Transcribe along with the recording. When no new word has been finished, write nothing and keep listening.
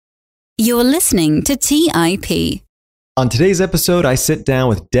You're listening to TIP. On today's episode, I sit down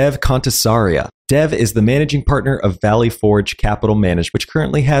with Dev Kantesaria. Dev is the managing partner of Valley Forge Capital Management, which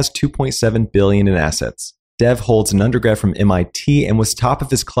currently has $2.7 billion in assets. Dev holds an undergrad from MIT and was top of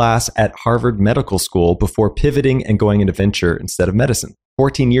his class at Harvard Medical School before pivoting and going into venture instead of medicine.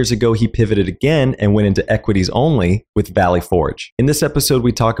 14 years ago, he pivoted again and went into equities only with Valley Forge. In this episode,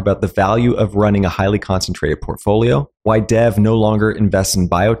 we talk about the value of running a highly concentrated portfolio, why Dev no longer invests in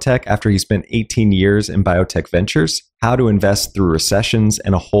biotech after he spent 18 years in biotech ventures, how to invest through recessions,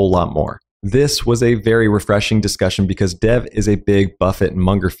 and a whole lot more. This was a very refreshing discussion because Dev is a big Buffett and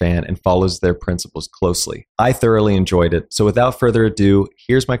Munger fan and follows their principles closely. I thoroughly enjoyed it. So without further ado,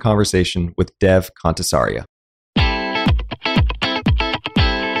 here's my conversation with Dev Kantesaria.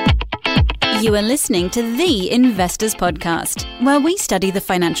 You are listening to The Investors Podcast, where we study the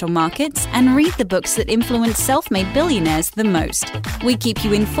financial markets and read the books that influence self-made billionaires the most. We keep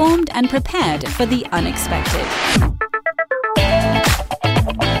you informed and prepared for the unexpected.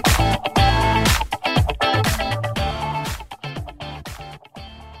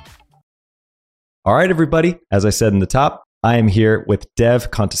 All right, everybody. As I said in the top, I am here with Dev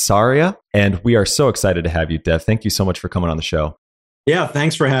Kantesaria, and we are so excited to have you, Dev. Thank you so much for coming on the show. Yeah,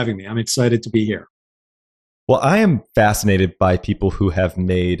 thanks for having me. I'm excited to be here. Well, I am fascinated by people who have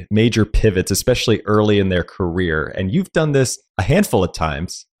made major pivots, especially early in their career. And you've done this a handful of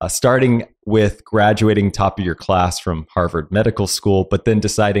times, starting with graduating top of your class from Harvard Medical School, but then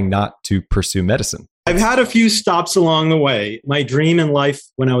deciding not to pursue medicine. I've had a few stops along the way. My dream in life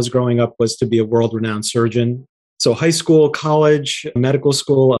when I was growing up was to be a world-renowned surgeon. So high school, college, medical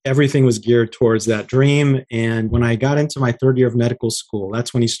school, everything was geared towards that dream. And when I got into my third year of medical school,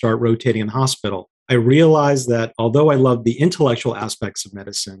 that's when you start rotating in the hospital. I realized that although I loved the intellectual aspects of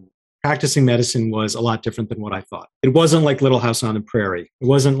medicine, practicing medicine was a lot different than what I thought. It wasn't like Little House on the Prairie. It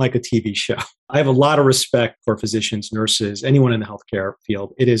wasn't like a TV show. I have a lot of respect for physicians, nurses, anyone in the healthcare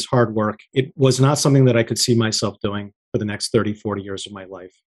field. It is hard work. It was not something that I could see myself doing for the next 30, 40 years of my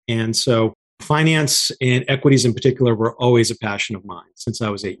life. And so finance and equities in particular were always a passion of mine since I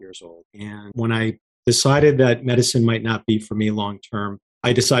was 8 years old. And when I decided that medicine might not be for me long term,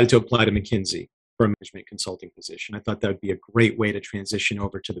 I decided to apply to McKinsey for a management consulting position. I thought that would be a great way to transition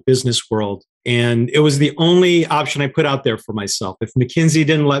over to the business world. And it was the only option I put out there for myself. If McKinsey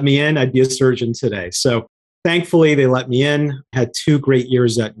didn't let me in, I'd be a surgeon today. So thankfully, they let me in. Had 2 great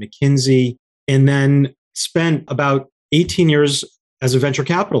years at McKinsey, and then spent about 18 years as a venture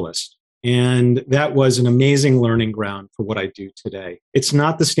capitalist. And that was an amazing learning ground for what I do today. It's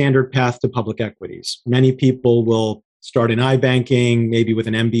not the standard path to public equities. Many people will start in iBanking, maybe with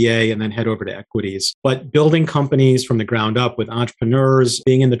an MBA, and then head over to equities. But building companies from the ground up with entrepreneurs,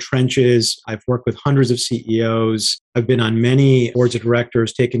 being in the trenches, I've worked with hundreds of CEOs. I've been on many boards of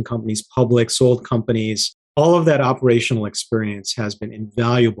directors, taken companies public, sold companies. All of that operational experience has been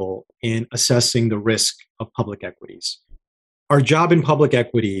invaluable in assessing the risk of public equities. Our job in public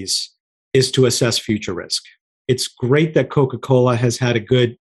equities is to assess future risk. It's great that Coca-Cola has had a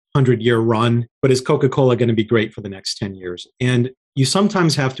good 100-year run, but is Coca-Cola going to be great for the next 10 years? And you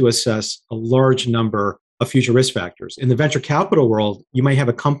sometimes have to assess a large number of future risk factors. In the venture capital world, you might have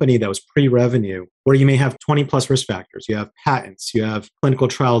a company that was pre-revenue where you may have 20 plus risk factors. You have patents, you have clinical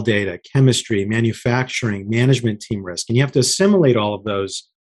trial data, chemistry, manufacturing, management team risk, and you have to assimilate all of those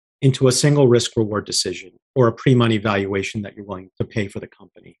into a single risk reward decision or a pre-money valuation that you're willing to pay for the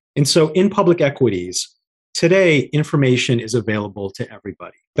company. And so in public equities, today, information is available to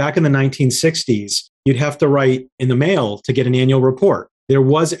everybody. Back in the 1960s, you'd have to write in the mail to get an annual report. There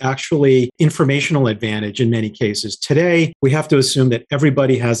was actually informational advantage in many cases. Today, we have to assume that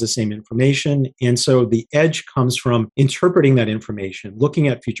everybody has the same information. And so the edge comes from interpreting that information, looking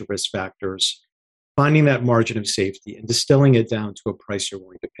at future risk factors, finding that margin of safety and distilling it down to a price you're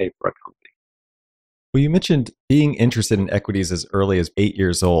willing to pay for a company. Well, you mentioned being interested in equities as early as 8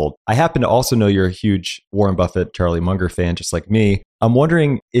 years old. I happen to also know you're a huge Warren Buffett, Charlie Munger fan, just like me. I'm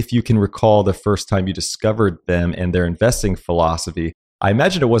wondering if you can recall the first time you discovered them and their investing philosophy. I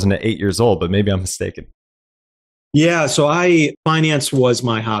imagine it wasn't at 8 years old, but maybe I'm mistaken. Yeah, so finance was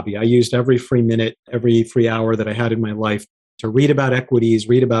my hobby. I used every free minute, every free hour that I had in my life to read about equities,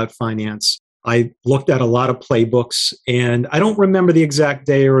 read about finance. I looked at a lot of playbooks, and I don't remember the exact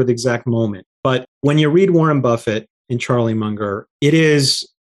day or the exact moment. But when you read Warren Buffett and Charlie Munger, it is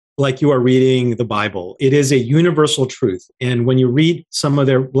like you are reading the Bible. It is a universal truth. And when you read some of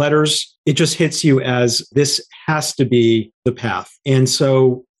their letters, it just hits you as this has to be the path. And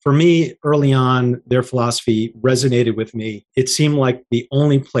so for me, early on, their philosophy resonated with me. It seemed like the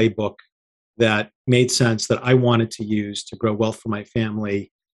only playbook that made sense that I wanted to use to grow wealth for my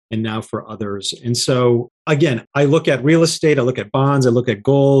family and now for others. And so again, I look at real estate, I look at bonds, I look at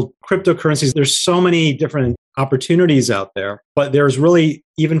gold, cryptocurrencies. There's so many different opportunities out there, but there's really,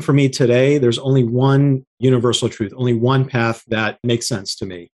 even for me today, there's only one universal truth, only one path that makes sense to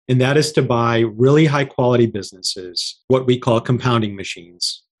me. And that is to buy really high quality businesses, what we call compounding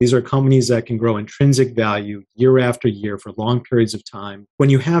machines. These are companies that can grow intrinsic value year after year for long periods of time.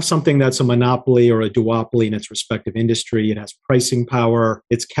 When you have something that's a monopoly or a duopoly in its respective industry, it has pricing power,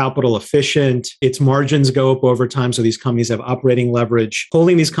 it's capital efficient, its margins go up over time, so these companies have operating leverage.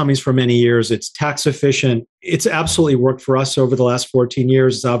 Holding these companies for many years, it's tax efficient. It's absolutely worked for us over the last 14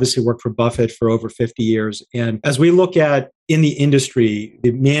 years. It's obviously worked for Buffett for over 50 years. And as we look at in the industry,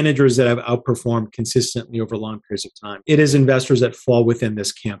 the managers that have outperformed consistently over long periods of time, it is investors that fall within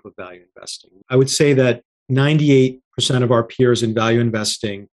this camp of value investing. I would say that 98% of our peers in value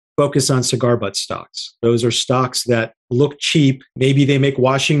investing focus on cigar butt stocks. Those are stocks that look cheap. Maybe they make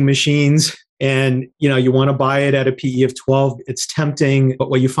washing machines and you want to buy it at a PE of 12. It's tempting, but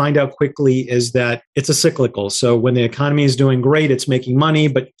what you find out quickly is that it's a cyclical. So when the economy is doing great, it's making money,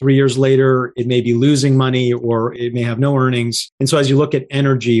 but 3 years later, it may be losing money or it may have no earnings. And so as you look at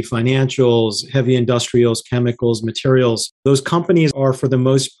energy, financials, heavy industrials, chemicals, materials, those companies are for the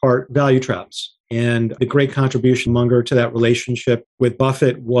most part value traps. And the great contribution, Munger, to that relationship with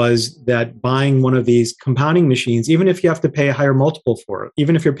Buffett was that buying one of these compounding machines, even if you have to pay a higher multiple for it,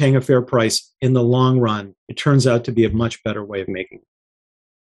 even if you're paying a fair price, in the long run, it turns out to be a much better way of making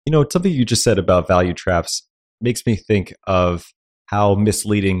it. Something you just said about value traps makes me think of how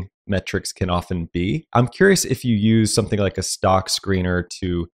misleading metrics can often be. I'm curious if you use something like a stock screener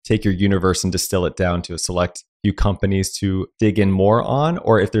to take your universe and distill it down to a select few companies to dig in more on,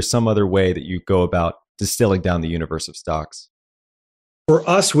 or if there's some other way that you go about distilling down the universe of stocks. For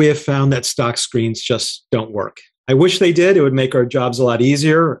us, we have found that stock screens just don't work. I wish they did. It would make our jobs a lot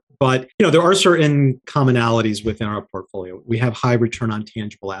easier. But there are certain commonalities within our portfolio. We have high return on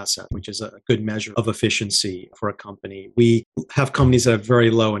tangible assets, which is a good measure of efficiency for a company. We have companies that have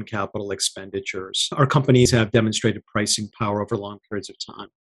very low in capital expenditures. Our companies have demonstrated pricing power over long periods of time.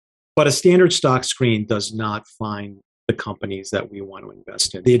 But a standard stock screen does not find the companies that we want to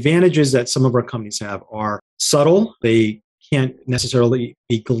invest in. The advantages that some of our companies have are subtle. They can't necessarily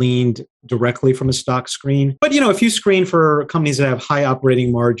be gleaned directly from a stock screen. But, if you screen for companies that have high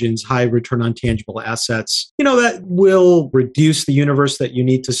operating margins, high return on tangible assets, that will reduce the universe that you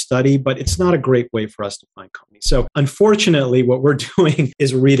need to study, but it's not a great way for us to find companies. So unfortunately, what we're doing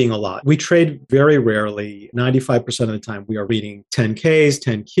is reading a lot. We trade very rarely. 95% of the time, we are reading 10Ks,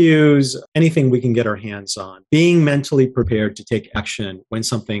 10Qs, anything we can get our hands on. Being mentally prepared to take action when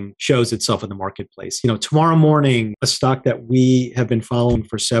something shows itself in the marketplace. Tomorrow morning, a stock that we have been following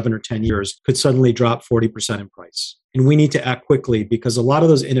for 7 or 10 years could suddenly drop 40% in price. And we need to act quickly because a lot of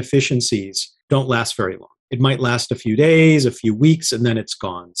those inefficiencies don't last very long. It might last a few days, a few weeks, and then it's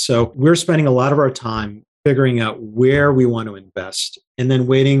gone. So we're spending a lot of our time figuring out where we want to invest and then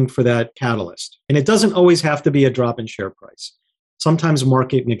waiting for that catalyst. And it doesn't always have to be a drop in share price. Sometimes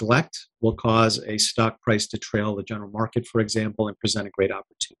market neglect will cause a stock price to trail the general market, for example, and present a great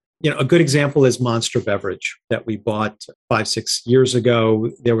opportunity. A good example is Monster Beverage that we bought 5-6 years ago.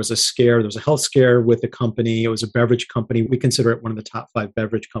 There was a health scare with the company. It was a beverage company. We consider it one of the top 5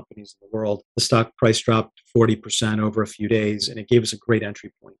 beverage companies in the world. The stock price dropped 40% over a few days, and it gave us a great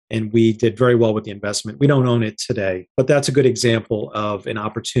entry point. And we did very well with the investment. We don't own it today, but that's a good example of an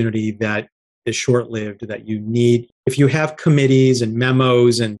opportunity that is short-lived that you need. If you have committees and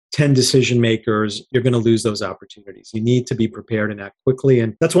memos and 10 decision makers, you're going to lose those opportunities. You need to be prepared and act quickly.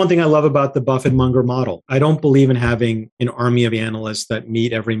 And that's one thing I love about the Buffett Munger model. I don't believe in having an army of analysts that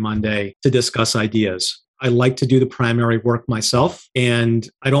meet every Monday to discuss ideas. I like to do the primary work myself, and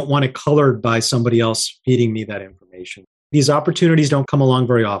I don't want it colored by somebody else feeding me that information. These opportunities don't come along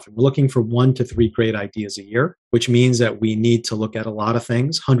very often. We're looking for 1 to 3 great ideas a year, which means that we need to look at a lot of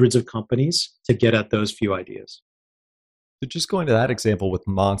things, hundreds of companies, to get at those few ideas. So just going to that example with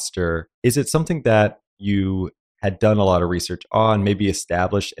Monster, is it something that you had done a lot of research on, maybe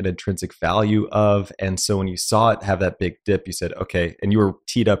established an intrinsic value of, and so when you saw it have that big dip, you said, okay, and you were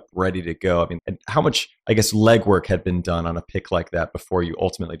teed up, ready to go? And how much, legwork had been done on a pick like that before you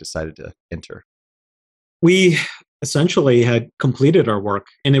ultimately decided to enter? We essentially had completed our work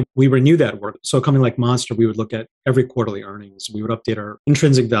and we renew that work. So a company like Monster, we would look at every quarterly earnings. We would update our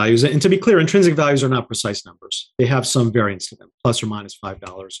intrinsic values. And to be clear, intrinsic values are not precise numbers. They have some variance to them, plus or minus $5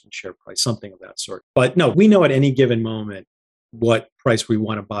 in share price, something of that sort. But no, we know at any given moment what price we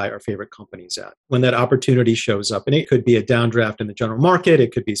want to buy our favorite companies at. When that opportunity shows up, and it could be a downdraft in the general market,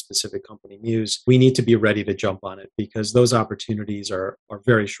 it could be specific company news, we need to be ready to jump on it because those opportunities are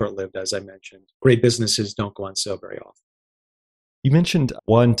very short-lived, as I mentioned. Great businesses don't go on sale very often. You mentioned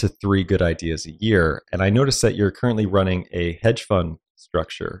 1 to 3 good ideas a year, and I noticed that you're currently running a hedge fund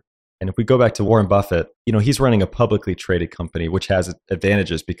structure. And if we go back to Warren Buffett, he's running a publicly traded company, which has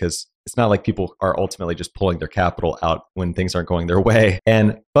advantages because it's not like people are ultimately just pulling their capital out when things aren't going their way.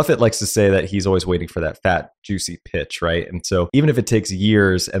 And Buffett likes to say that he's always waiting for that fat, juicy pitch, right? And so even if it takes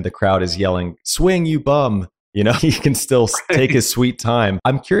years and the crowd is yelling, "Swing, you bum," he can still take his sweet time.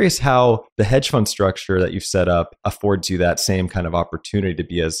 I'm curious how the hedge fund structure that you've set up affords you that same kind of opportunity to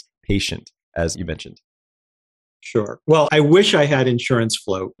be as patient as you mentioned. Sure. Well, I wish I had insurance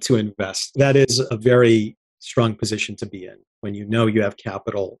float to invest. That is a very strong position to be in when you have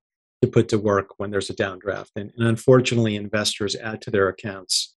capital to put to work when there's a downdraft. And unfortunately, investors add to their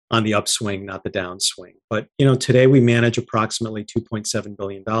accounts on the upswing, not the downswing. But, today we manage approximately $2.7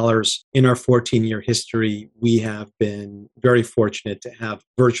 billion. In our 14-year history, we have been very fortunate to have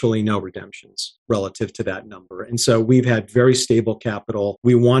virtually no redemptions relative to that number. And so we've had very stable capital.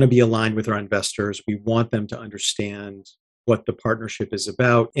 We want to be aligned with our investors. We want them to understand what the partnership is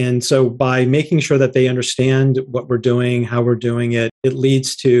about. And so by making sure that they understand what we're doing, how we're doing it, it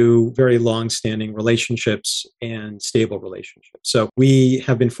leads to very long-standing relationships and stable relationships. So we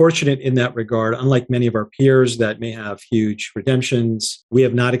have been fortunate in that regard. Unlike many of our peers that may have huge redemptions, we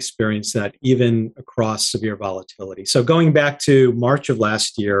have not experienced that even across severe volatility. So going back to March of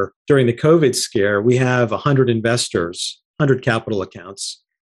last year, during the COVID scare, we have 100 investors, 100 capital accounts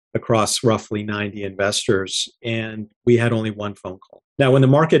across roughly 90 investors, and we had only one phone call. Now, when the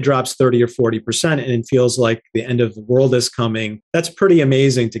market drops 30 or 40% and it feels like the end of the world is coming, that's pretty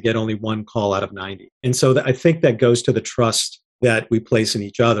amazing to get only one call out of 90. And so I think that goes to the trust that we place in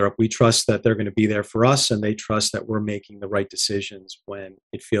each other. We trust that they're going to be there for us, and they trust that we're making the right decisions when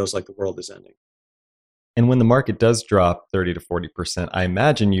it feels like the world is ending. And when the market does drop 30 to 40%, I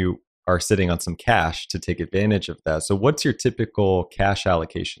imagine you are sitting on some cash to take advantage of that. So what's your typical cash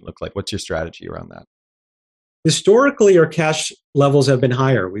allocation look like? What's your strategy around that? Historically, our cash levels have been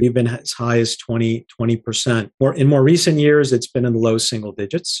higher. We've been as high as 20%. In more recent years, it's been in the low single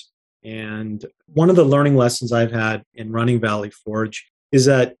digits. And one of the learning lessons I've had in running Valley Forge is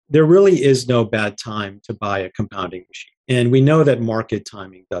that there really is no bad time to buy a compounding machine. And we know that market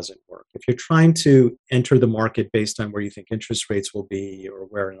timing doesn't work. If you're trying to enter the market based on where you think interest rates will be, or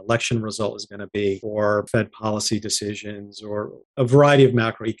where an election result is going to be, or Fed policy decisions, or a variety of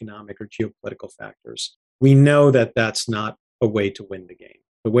macroeconomic or geopolitical factors, we know that that's not a way to win the game.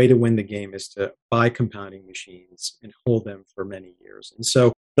 The way to win the game is to buy compounding machines and hold them for many years. And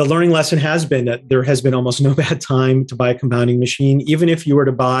so the learning lesson has been that there has been almost no bad time to buy a compounding machine. Even if you were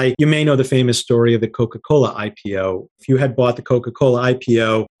to buy, you may know the famous story of the Coca-Cola IPO. If you had bought the Coca-Cola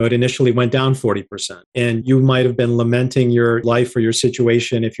IPO, it initially went down 40%. And you might have been lamenting your life or your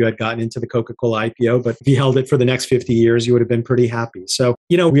situation if you had gotten into the Coca-Cola IPO. But if you held it for the next 50 years, you would have been pretty happy. So,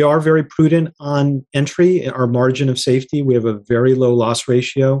 we are very prudent on entry. Our margin of safety, we have a very low loss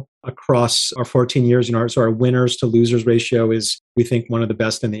ratio across our 14 years. So our winners to losers ratio is, we think, one of the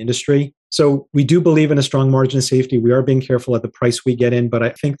best in the industry. So we do believe in a strong margin of safety. We are being careful at the price we get in, but I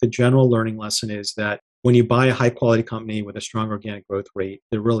think the general learning lesson is that when you buy a high quality company with a strong organic growth rate,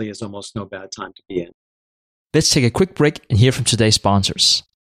 there really is almost no bad time to be in. Let's take a quick break and hear from today's sponsors.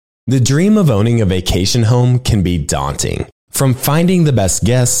 The dream of owning a vacation home can be daunting. From finding the best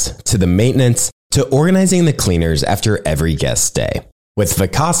guests, to the maintenance, to organizing the cleaners after every guest stay. With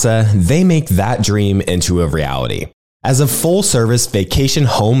Vacasa, they make that dream into a reality. As a full-service vacation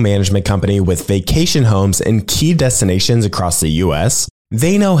home management company with vacation homes in key destinations across the U.S.,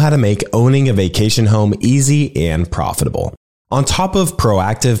 they know how to make owning a vacation home easy and profitable. On top of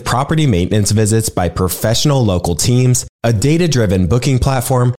proactive property maintenance visits by professional local teams, a data-driven booking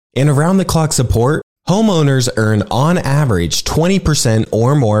platform, and around-the-clock support, homeowners earn on average 20%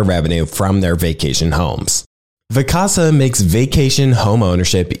 or more revenue from their vacation homes. Vacasa makes vacation home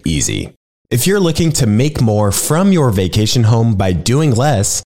ownership easy. If you're looking to make more from your vacation home by doing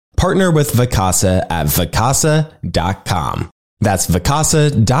less, partner with Vacasa at vacasa.com. That's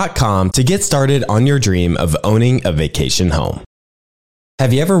vacasa.com to get started on your dream of owning a vacation home.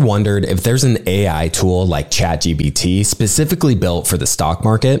 Have you ever wondered if there's an AI tool like ChatGPT specifically built for the stock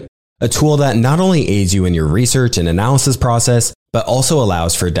market? A tool that not only aids you in your research and analysis process, but also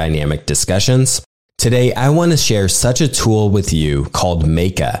allows for dynamic discussions? Today, I want to share such a tool with you called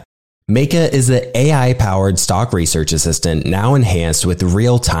Meka. Meka is the AI-powered stock research assistant now enhanced with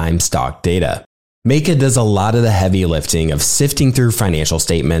real-time stock data. Meka does a lot of the heavy lifting of sifting through financial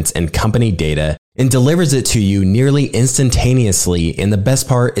statements and company data and delivers it to you nearly instantaneously, and the best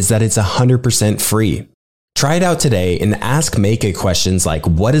part is that it's 100% free. Try it out today and ask Meka questions like,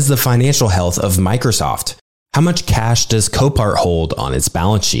 what is the financial health of Microsoft? How much cash does Copart hold on its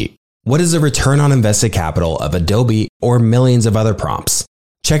balance sheet? What is the return on invested capital of Adobe, or millions of other prompts?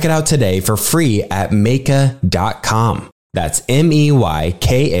 Check it out today for free at Meka.com. That's MEYKA.com.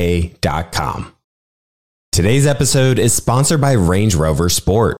 Today's episode is sponsored by Range Rover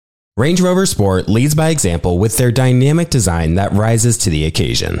Sport. Range Rover Sport leads by example with their dynamic design that rises to the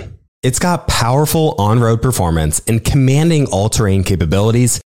occasion. It's got powerful on-road performance and commanding all-terrain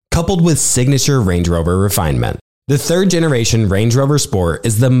capabilities, coupled with signature Range Rover refinement. The third-generation Range Rover Sport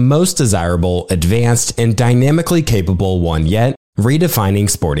is the most desirable, advanced, and dynamically capable one yet, redefining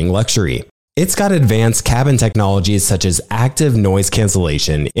sporting luxury. It's got advanced cabin technologies such as active noise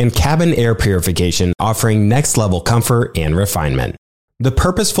cancellation and cabin air purification, offering next-level comfort and refinement. The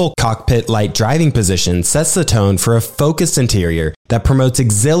purposeful cockpit-like driving position sets the tone for a focused interior that promotes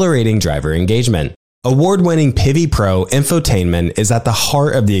exhilarating driver engagement. Award-winning Pivi Pro infotainment is at the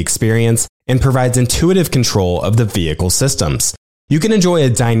heart of the experience and provides intuitive control of the vehicle systems. You can enjoy a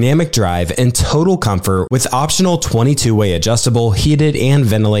dynamic drive and total comfort with optional 22-way adjustable, heated and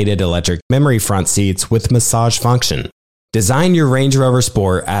ventilated electric memory front seats with massage function. Design your Range Rover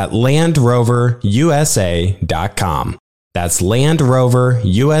Sport at LandRoverUSA.com. That's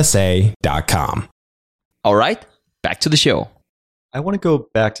LandRoverUSA.com. All right, back to the show. I want to go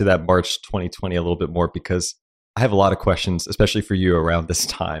back to that March 2020 a little bit more because I have a lot of questions, especially for you around this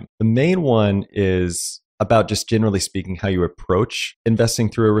time. The main one is about just generally speaking, how you approach investing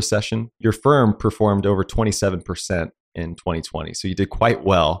through a recession. Your firm performed over 27% in 2020, so you did quite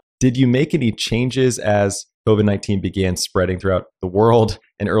well. Did you make any changes as COVID-19 began spreading throughout the world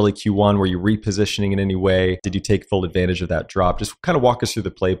in early Q1? Were you repositioning in any way? Did you take full advantage of that drop? Just kind of walk us through the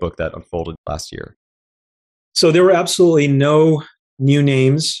playbook that unfolded last year. So there were absolutely no new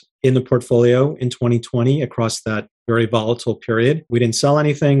names in the portfolio in 2020 across that very volatile period. We didn't sell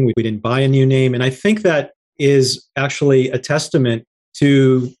anything. We didn't buy a new name. And I think that is actually a testament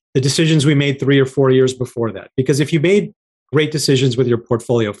to the decisions we made 3 or 4 years before that. Because if you made great decisions with your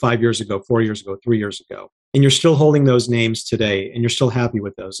portfolio 5 years ago, 4 years ago, 3 years ago, and you're still holding those names today, and you're still happy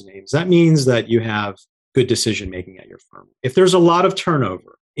with those names, that means that you have good decision making at your firm. If there's a lot of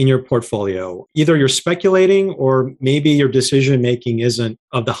turnover in your portfolio, either you're speculating or maybe your decision making isn't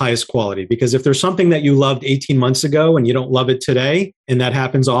of the highest quality. Because if there's something that you loved 18 months ago and you don't love it today, and that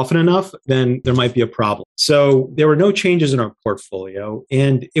happens often enough, then there might be a problem. So there were no changes in our portfolio,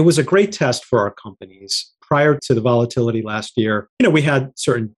 and it was a great test for our companies. Prior to the volatility last year, we had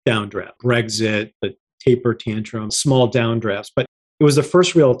certain downdrafts, Brexit, the taper tantrum, small downdrafts, but it was the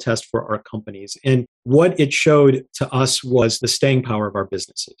first real test for our companies. And what it showed to us was the staying power of our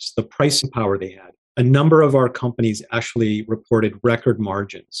businesses, the pricing power they had. A number of our companies actually reported record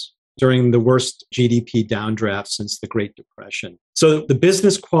margins during the worst GDP downdraft since the Great Depression. So the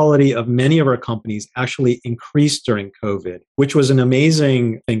business quality of many of our companies actually increased during COVID, which was an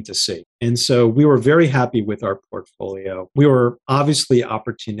amazing thing to see. And so we were very happy with our portfolio. We were obviously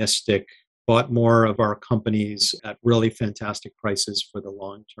opportunistic, bought more of our companies at really fantastic prices for the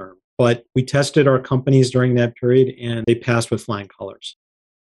long term. But we tested our companies during that period and they passed with flying colors.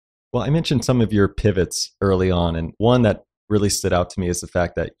 Well, I mentioned some of your pivots early on, and one that really stood out to me is the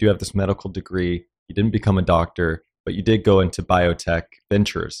fact that you have this medical degree, you didn't become a doctor, but you did go into biotech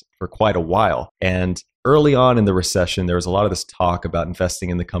ventures for quite a while. And early on in the recession, there was a lot of this talk about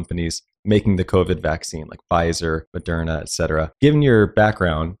investing in the companies making the COVID vaccine, like Pfizer, Moderna, et cetera. Given your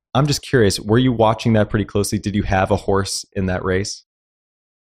background, I'm just curious, were you watching that pretty closely? Did you have a horse in that race?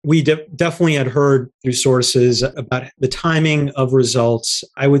 We definitely had heard through sources about the timing of results.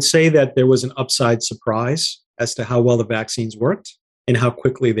 I would say that there was an upside surprise as to how well the vaccines worked and how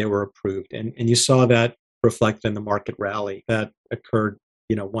quickly they were approved. And you saw that reflected in the market rally that occurred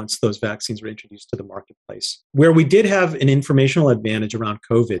once those vaccines were introduced to the marketplace. Where we did have an informational advantage around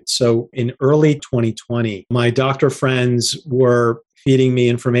COVID. So in early 2020, my doctor friends were feeding me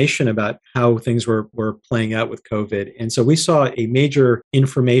information about how things were playing out with COVID. And so we saw a major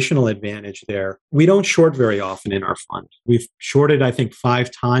informational advantage there. We don't short very often in our fund. We've shorted, I think,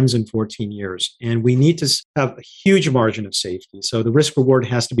 5 times in 14 years. And we need to have a huge margin of safety. So the risk reward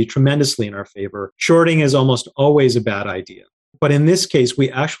has to be tremendously in our favor. Shorting is almost always a bad idea. But in this case, we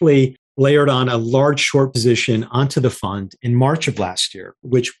actually layered on a large short position onto the fund in March of last year,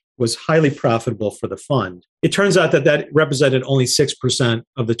 which was highly profitable for the fund. It turns out that that represented only 6%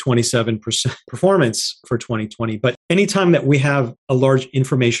 of the 27% performance for 2020. But anytime that we have a large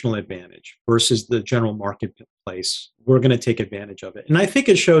informational advantage versus the general marketplace, we're going to take advantage of it. And I think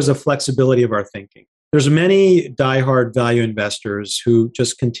it shows a flexibility of our thinking. There's many diehard value investors who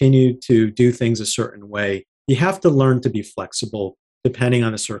just continue to do things a certain way. You have to learn to be flexible depending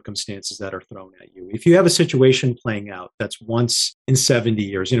on the circumstances that are thrown at you. If you have a situation playing out that's once in 70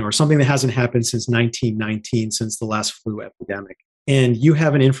 years, or something that hasn't happened since 1919, since the last flu epidemic, and you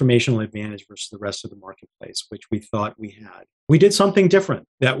have an informational advantage versus the rest of the marketplace, which we thought we had. We did something different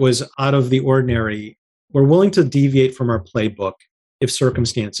that was out of the ordinary. We're willing to deviate from our playbook if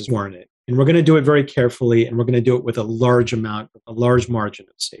circumstances warrant it. And we're going to do it very carefully, and we're going to do it with a large margin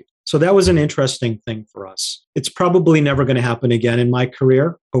of safety. So that was an interesting thing for us. It's probably never going to happen again in my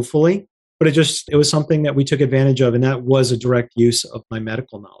career, hopefully, but it was something that we took advantage of, and that was a direct use of my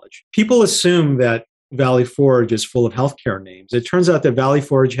medical knowledge. People assume that Valley Forge is full of healthcare names. It turns out that Valley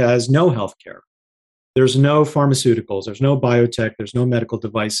Forge has no healthcare. There's no pharmaceuticals, there's no biotech, there's no medical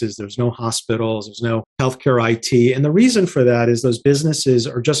devices, there's no hospitals, there's no healthcare IT. And the reason for that is those businesses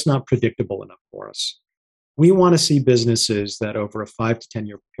are just not predictable enough for us. We want to see businesses that over a 5 to 10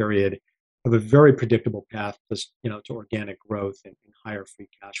 year period have a very predictable path to organic growth and higher free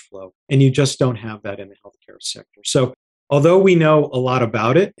cash flow. And you just don't have that in the healthcare sector. So although we know a lot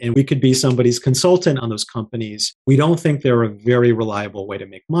about it and we could be somebody's consultant on those companies, we don't think they're a very reliable way to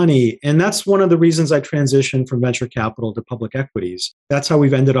make money. And that's one of the reasons I transitioned from venture capital to public equities. That's how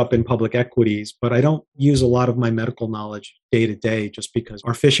we've ended up in public equities. But I don't use a lot of my medical knowledge day to day just because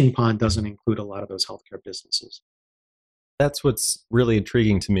our fishing pond doesn't include a lot of those healthcare businesses. That's what's really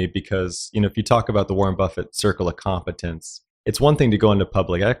intriguing to me because, if you talk about the Warren Buffett circle of competence, it's one thing to go into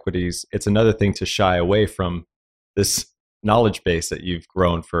public equities. It's another thing to shy away from this knowledge base that you've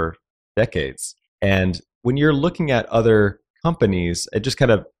grown for decades. And when you're looking at other companies, it just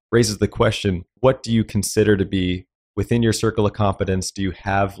kind of raises the question, what do you consider to be within your circle of competence? Do you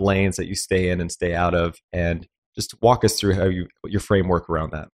have lanes that you stay in and stay out of? And just walk us through your framework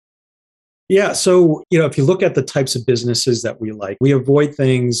around that. Yeah. So, if you look at the types of businesses that we like, we avoid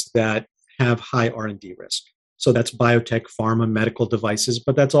things that have high R&D risk. So that's biotech, pharma, medical devices,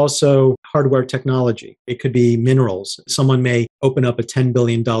 but that's also hardware technology. It could be minerals. Someone may open up a $10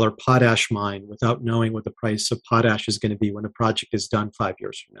 billion potash mine without knowing what the price of potash is going to be when the project is done 5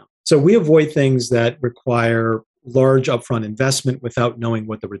 years from now. So we avoid things that require large upfront investment without knowing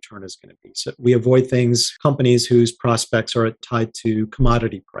what the return is going to be. So we avoid companies whose prospects are tied to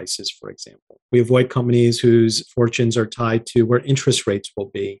commodity prices, for example. We avoid companies whose fortunes are tied to where interest rates will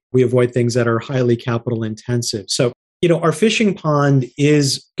be. We avoid things that are highly capital intensive. So, our fishing pond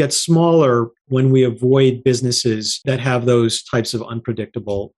gets smaller when we avoid businesses that have those types of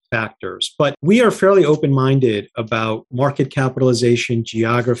unpredictable factors. But we are fairly open-minded about market capitalization,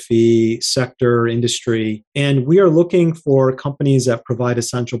 geography, sector, industry, and we are looking for companies that provide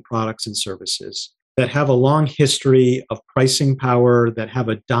essential products and services, that have a long history of pricing power, that have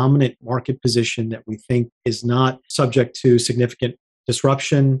a dominant market position that we think is not subject to significant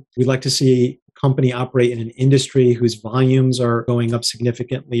disruption. We'd like to see a company operate in an industry whose volumes are going up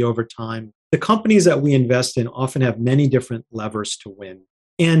significantly over time. The companies that we invest in often have many different levers to win.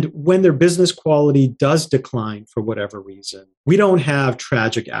 And when their business quality does decline for whatever reason, we don't have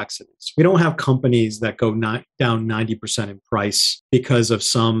tragic accidents. We don't have companies that go down 90% in price because of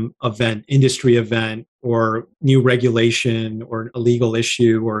some industry event, or new regulation, or a legal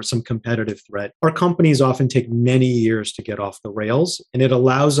issue, or some competitive threat. Our companies often take many years to get off the rails, and it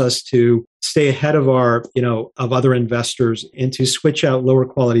allows us to stay ahead of of other investors and to switch out lower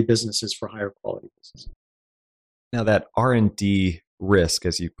quality businesses for higher quality businesses. Now that R&D risk,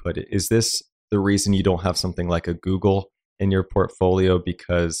 as you put it, is this the reason you don't have something like a Google in your portfolio,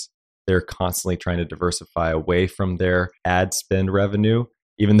 because they're constantly trying to diversify away from their ad spend revenue,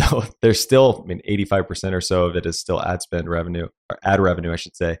 even though they're still, 85% or so of it is still ad spend revenue, or ad revenue, I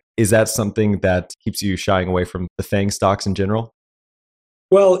should say. Is that something that keeps you shying away from the FANG stocks in general?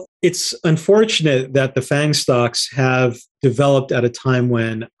 Well, it's unfortunate that the FANG stocks have developed at a time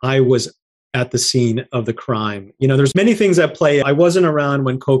when I was at the scene of the crime. There's many things at play. I wasn't around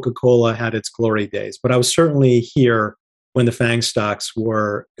when Coca-Cola had its glory days, but I was certainly here when the FANG stocks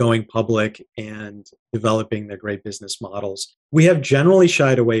were going public and developing their great business models. We have generally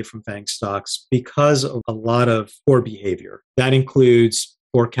shied away from FANG stocks because of a lot of poor behavior. That includes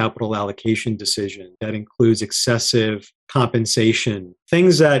poor capital allocation decision. That includes excessive compensation,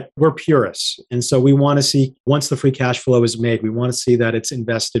 things that we're purists. And so we want to see, once the free cash flow is made, we want to see that it's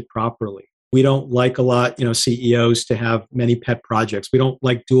invested properly. We don't like a lot, CEOs to have many pet projects. We don't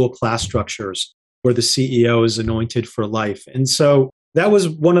like dual class structures where the CEO is anointed for life. And so that was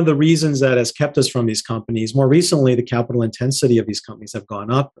one of the reasons that has kept us from these companies. More recently, the capital intensity of these companies have gone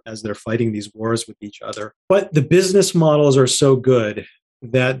up as they're fighting these wars with each other. But the business models are so good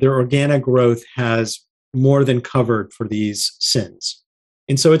that their organic growth has more than covered for these sins.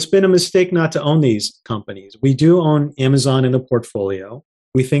 And so it's been a mistake not to own these companies. We do own Amazon in the portfolio.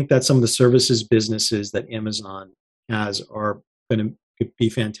 We think that some of the services businesses that Amazon has are going to be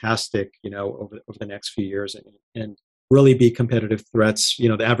fantastic, over the next few years and really be competitive threats,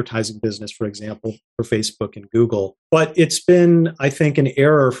 the advertising business, for example, for Facebook and Google. But it's been, I think, an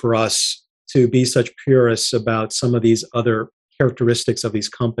error for us to be such purists about some of these other characteristics of these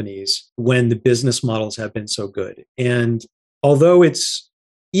companies when the business models have been so good. And although it's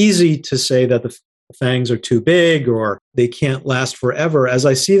easy to say that the FANGs are too big or they can't last forever, as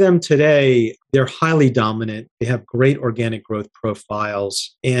I see them today, they're highly dominant. They have great organic growth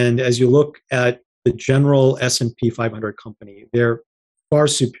profiles. And as you look at the general S&P 500 company, they're far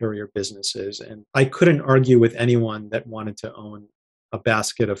superior businesses. And I couldn't argue with anyone that wanted to own a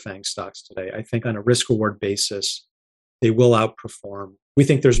basket of FANG stocks today. I think on a risk-reward basis, they will outperform. We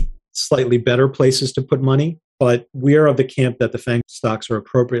think there's slightly better places to put money, but we are of the camp that the FANG stocks are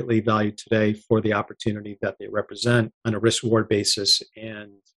appropriately valued today for the opportunity that they represent on a risk-reward basis,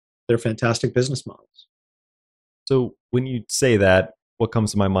 and they're fantastic business models. So when you say that, what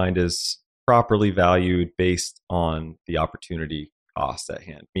comes to my mind is properly valued based on the opportunity cost at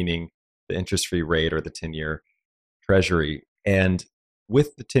hand, meaning the interest-free rate or the 10-year treasury. And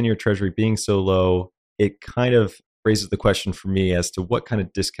with the 10-year treasury being so low, it kind of raises the question for me as to what kind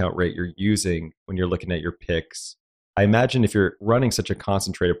of discount rate you're using when you're looking at your picks. I imagine if you're running such a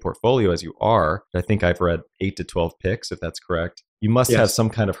concentrated portfolio as you are, I think I've read 8 to 12 picks, if that's correct, you must have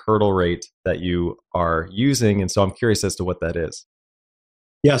some kind of hurdle rate that you are using. And so I'm curious as to what that is.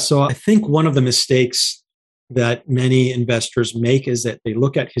 Yeah, so I think one of the mistakes that many investors make is that they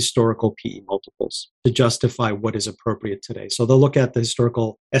look at historical PE multiples to justify what is appropriate today. So they'll look at the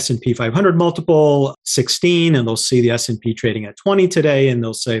historical S&P 500 multiple, 16, and they'll see the S&P trading at 20 today, and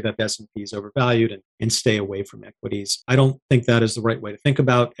they'll say that the S&P is overvalued and stay away from equities. I don't think that is the right way to think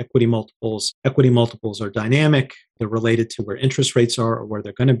about equity multiples. Equity multiples are dynamic. They're related to where interest rates are or where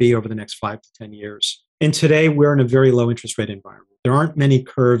they're going to be over the next 5 to 10 years. And today, we're in a very low interest rate environment. There aren't many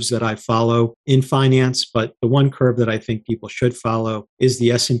curves that I follow in finance, but the one curve that I think people should follow is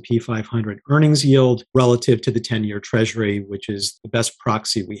the S&P 500 earnings yield relative to the 10-year Treasury, which is the best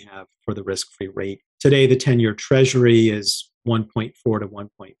proxy we have for the risk-free rate. Today, the 10-year Treasury is 1.4 to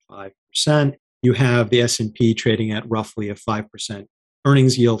 1.5%. You have the S&P trading at roughly a 5%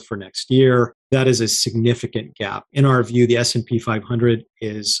 earnings yield for next year. That is a significant gap. In our view, the S&P 500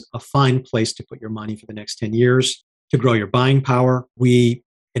 is a fine place to put your money for the next 10 years to grow your buying power. We,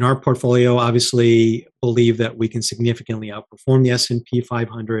 in our portfolio, obviously believe that we can significantly outperform the S&P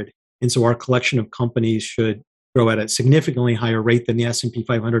 500. And so our collection of companies should grow at a significantly higher rate than the S&P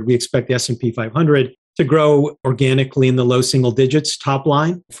 500. We expect the S&P 500 to grow organically in the low single digits top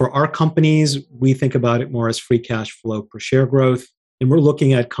line. For our companies, we think about it more as free cash flow per share growth. And we're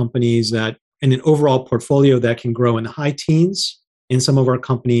looking at companies that in an overall portfolio that can grow in the high teens. And some of our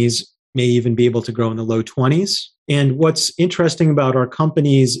companies may even be able to grow in the low 20s. And what's interesting about our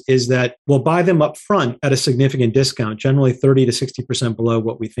companies is that we'll buy them up front at a significant discount, generally 30 to 60% below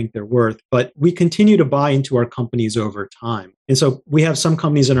what we think they're worth. But we continue to buy into our companies over time. And so we have some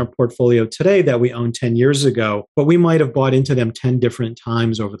companies in our portfolio today that we owned 10 years ago, but we might have bought into them 10 different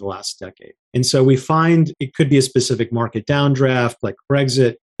times over the last decade. And so we find it could be a specific market downdraft like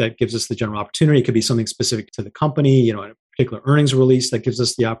Brexit that gives us the general opportunity. It could be something specific to the company, a particular earnings release that gives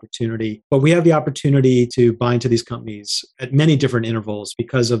us the opportunity. But we have the opportunity to buy into these companies at many different intervals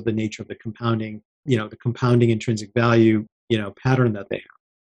because of the nature of the compounding, the compounding intrinsic value, pattern that they have.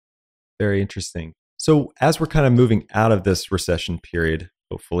 Very interesting. So as we're kind of moving out of this recession period,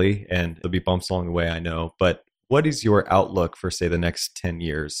 hopefully, and there'll be bumps along the way, I know, but what is your outlook for, say, the next 10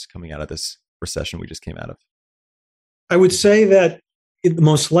 years coming out of this recession we just came out of? I would say that the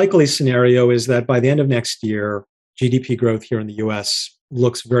most likely scenario is that by the end of next year, GDP growth here in the US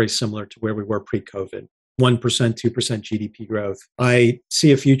looks very similar to where we were pre-COVID, 1%, 2% GDP growth. I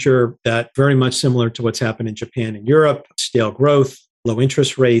see a future that very much similar to what's happened in Japan and Europe, stale growth, low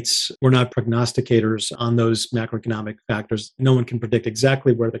interest rates. We're not prognosticators on those macroeconomic factors. No one can predict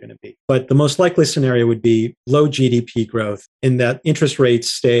exactly where they're going to be. But the most likely scenario would be low GDP growth in that interest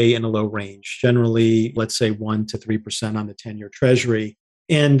rates stay in a low range, generally, let's say 1 to 3% on the 10-year Treasury.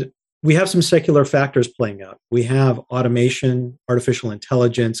 And we have some secular factors playing out. We have automation, artificial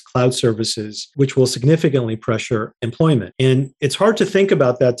intelligence, cloud services, which will significantly pressure employment. And it's hard to think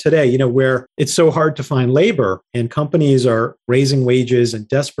about that today, where it's so hard to find labor and companies are raising wages and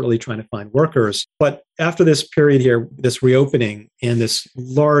desperately trying to find workers. But after this period here, this reopening and this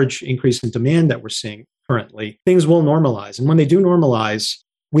large increase in demand that we're seeing currently, things will normalize. And when they do normalize,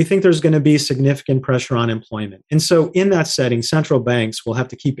 we think there's going to be significant pressure on employment. And so in that setting, central banks will have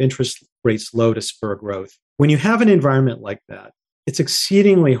to keep interest rates low to spur growth. When you have an environment like that, it's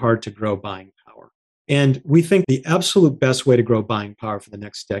exceedingly hard to grow buying power. And we think the absolute best way to grow buying power for the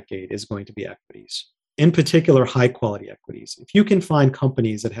next decade is going to be equities, in particular, high quality equities. If you can find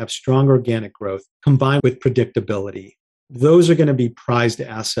companies that have strong organic growth combined with predictability, those are going to be prized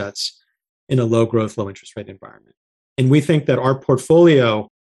assets in a low growth, low interest rate environment. And we think that our portfolio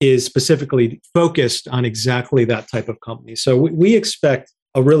is specifically focused on exactly that type of company. So we expect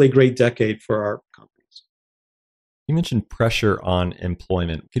a really great decade for our companies. You mentioned pressure on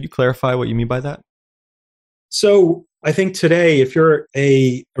employment. Could you clarify what you mean by that? So I think today, if you're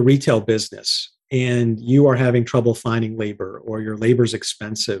a retail business and you are having trouble finding labor or your labor's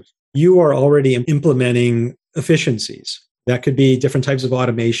expensive, you are already implementing efficiencies. That could be different types of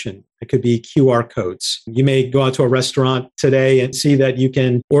automation. It could be QR codes. You may go out to a restaurant today and see that you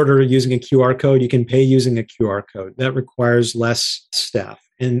can order using a QR code. You can pay using a QR code. That requires less staff.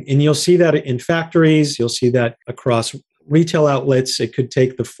 And you'll see that in factories. You'll see that across retail outlets. It could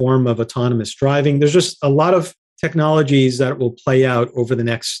take the form of autonomous driving. There's just a lot of technologies that will play out over the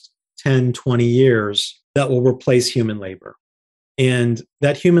next 10, 20 years that will replace human labor. And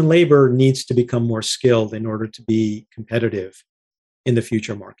that human labor needs to become more skilled in order to be competitive in the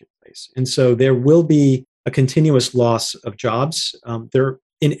future marketplace. And so there will be a continuous loss of jobs.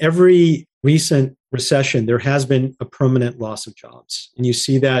 In every recent recession, there has been a permanent loss of jobs. And you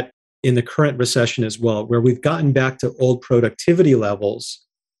see that in the current recession as well, where we've gotten back to old productivity levels,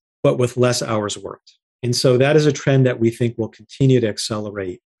 but with less hours worked. And so that is a trend that we think will continue to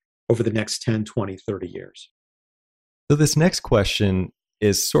accelerate over the next 10, 20, 30 years. So this next question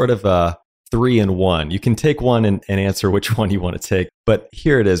is sort of a 3-in-1. You can take one and answer which one you want to take. But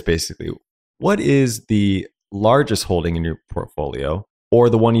here it is basically. What is the largest holding in your portfolio, or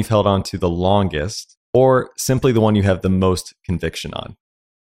the one you've held on to the longest, or simply the one you have the most conviction on?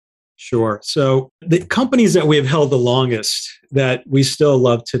 Sure. So the companies that we have held the longest that we still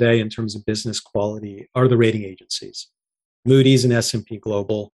love today in terms of business quality are the rating agencies, Moody's and S&P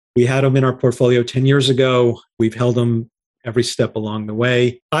Global. We had them in our portfolio 10 years ago. We've held them every step along the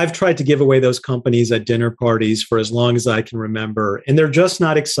way. I've tried to give away those companies at dinner parties for as long as I can remember. And they're just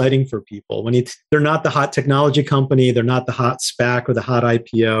not exciting for people. They're not the hot technology company. They're not the hot SPAC or the hot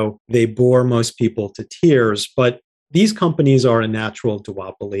IPO. They bore most people to tears. But these companies are a natural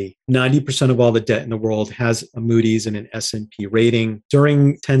duopoly. 90% of all the debt in the world has a Moody's and an S&P rating.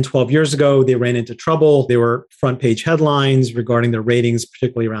 During 10, 12 years ago, they ran into trouble. They were front page headlines regarding their ratings,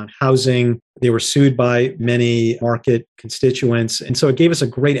 particularly around housing. They were sued by many market constituents. And so it gave us a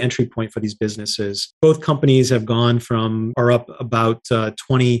great entry point for these businesses. Both companies are up about 20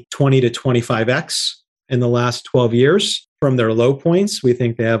 to 25x in the last 12 years from their low points. We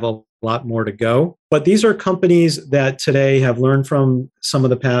think they have a lot more to go. But these are companies that today have learned from some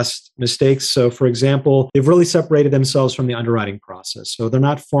of the past mistakes. So for example, they've really separated themselves from the underwriting process. So they're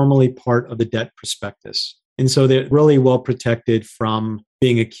not formally part of the debt prospectus. And so they're really well protected from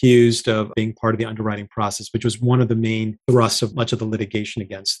being accused of being part of the underwriting process, which was one of the main thrusts of much of the litigation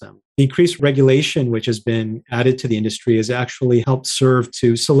against them. The increased regulation, which has been added to the industry, has actually helped serve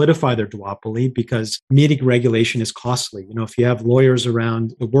to solidify their duopoly because meeting regulation is costly. If you have lawyers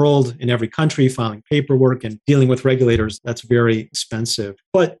around the world in every country filing paperwork and dealing with regulators, that's very expensive.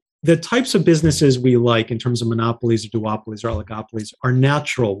 But the types of businesses we like in terms of monopolies or duopolies or oligopolies are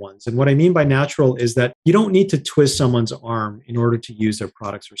natural ones. And what I mean by natural is that you don't need to twist someone's arm in order to use their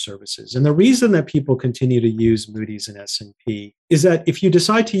products or services. And the reason that people continue to use Moody's and S&P is that if you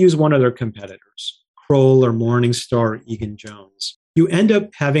decide to use one of their competitors, Kroll or Morningstar or Egan-Jones, you end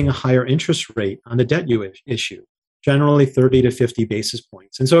up having a higher interest rate on the debt you issue, generally 30 to 50 basis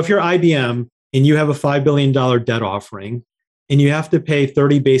points. And so if you're IBM and you have a $5 billion debt offering, and you have to pay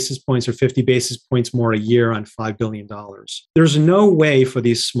 30 basis points or 50 basis points more a year on $5 billion. There's no way for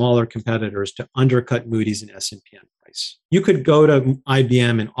these smaller competitors to undercut Moody's and S&P on price. You could go to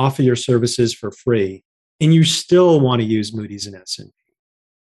IBM and offer your services for free, and you still want to use Moody's and S&P.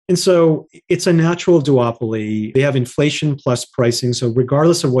 And so it's a natural duopoly. They have inflation plus pricing. So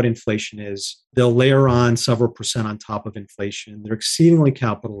regardless of what inflation is, they'll layer on several percent on top of inflation. They're exceedingly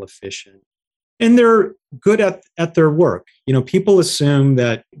capital efficient. And they're good at their work. People assume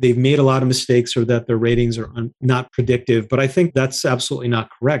that they've made a lot of mistakes or that their ratings are not predictive, but I think that's absolutely not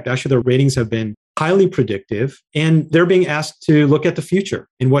correct. Actually, their ratings have been highly predictive, and they're being asked to look at the future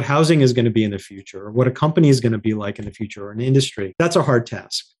and what housing is going to be in the future, or what a company is going to be like in the future, or an industry. That's a hard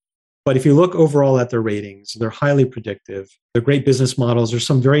task. But if you look overall at their ratings, they're highly predictive. They're great business models. There's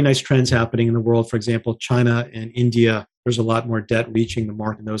some very nice trends happening in the world. For example, China and India, there's a lot more debt reaching the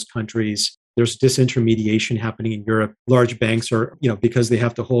market in those countries. There's disintermediation happening in Europe. Large banks are, because they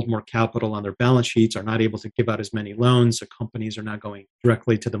have to hold more capital on their balance sheets, are not able to give out as many loans. So companies are not going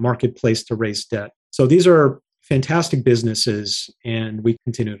directly to the marketplace to raise debt. So these are fantastic businesses, and we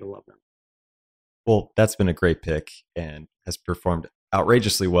continue to love them. Well, that's been a great pick and has performed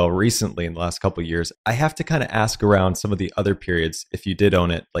outrageously well recently in the last couple of years. I have to kind of ask around some of the other periods, if you did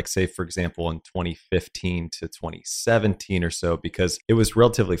own it, like say, for example, in 2015 to 2017 or so, because it was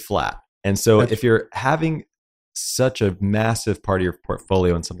relatively flat. And so if you're having such a massive part of your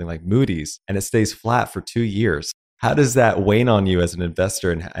portfolio in something like Moody's and it stays flat for 2 years, how does that wane on you as an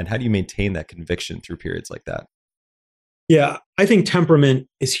investor, and how do you maintain that conviction through periods like that? Yeah, I think temperament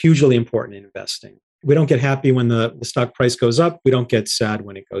is hugely important in investing. We don't get happy when the stock price goes up. We don't get sad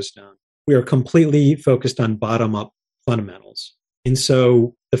when it goes down. We are completely focused on bottom-up fundamentals. And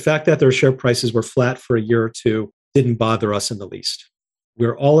so the fact that their share prices were flat for a year or two didn't bother us in the least.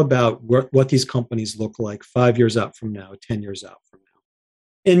 We're all about what these companies look like 5 years out from now, 10 years out from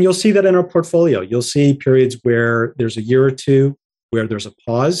now. And you'll see that in our portfolio. You'll see periods where there's a year or two where there's a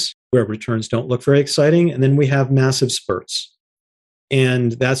pause, where returns don't look very exciting, and then we have massive spurts.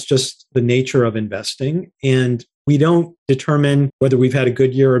 And that's just the nature of investing. And we don't determine whether we've had a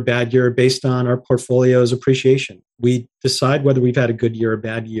good year or a bad year based on our portfolio's appreciation. We decide whether we've had a good year or a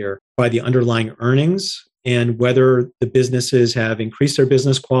bad year by the underlying earnings and whether the businesses have increased their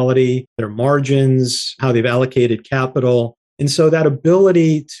business quality, their margins, how they've allocated capital. And so that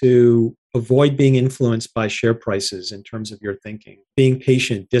ability to avoid being influenced by share prices in terms of your thinking, being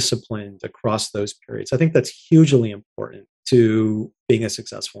patient, disciplined across those periods, I think that's hugely important to being a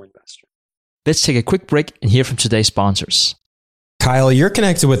successful investor. Let's take a quick break and hear from today's sponsors. Kyle, you're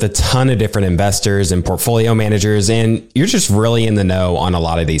connected with a ton of different investors and portfolio managers, and you're just really in the know on a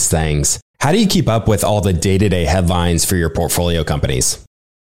lot of these things. How do you keep up with all the day-to-day headlines for your portfolio companies?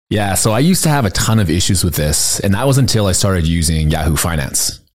 Yeah, so I used to have a ton of issues with this, and that was until I started using Yahoo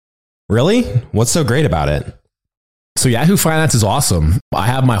Finance. Really? What's so great about it? So Yahoo Finance is awesome. I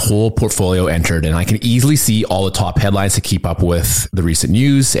have my whole portfolio entered, and I can easily see all the top headlines to keep up with the recent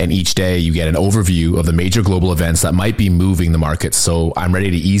news. And each day you get an overview of the major global events that might be moving the market. So I'm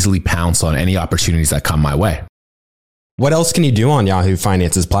ready to easily pounce on any opportunities that come my way. What else can you do on Yahoo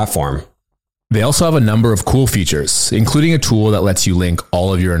Finance's platform? They also have a number of cool features, including a tool that lets you link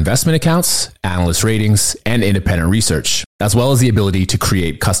all of your investment accounts, analyst ratings, and independent research, as well as the ability to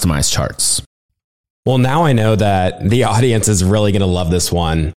create customized charts. Well, now I know that the audience is really going to love this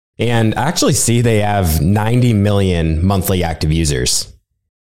one, and actually see they have 90 million monthly active users.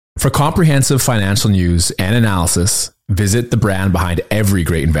 For comprehensive financial news and analysis, visit the brand behind every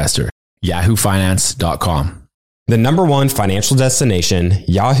great investor, yahoofinance.com. The number one financial destination,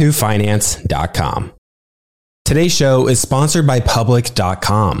 yahoofinance.com. Today's show is sponsored by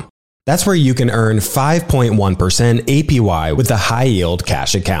public.com. That's where you can earn 5.1% APY with a high yield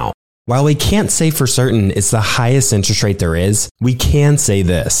cash account. While we can't say for certain it's the highest interest rate there is, we can say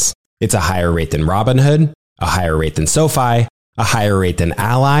this. It's a higher rate than Robinhood, a higher rate than SoFi, a higher rate than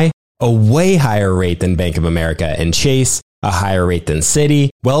Ally, a way higher rate than Bank of America and Chase, a higher rate than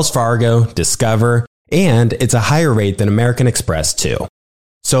Citi, Wells Fargo, Discover, and it's a higher rate than American Express too.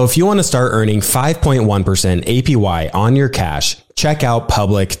 So if you want to start earning 5.1% APY on your cash, check out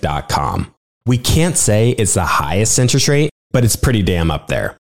public.com. We can't say it's the highest interest rate, but it's pretty damn up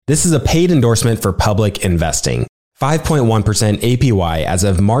there. This is a paid endorsement for Public Investing. 5.1% APY as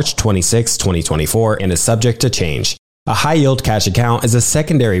of March 26, 2024, and is subject to change. A high-yield cash account is a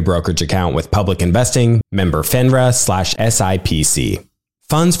secondary brokerage account with Public Investing, member FINRA/SIPC.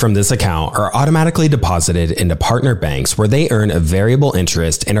 Funds from this account are automatically deposited into partner banks where they earn a variable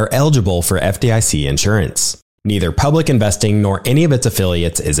interest and are eligible for FDIC insurance. Neither Public Investing nor any of its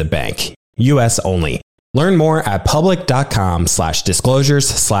affiliates is a bank. U.S. only. Learn more at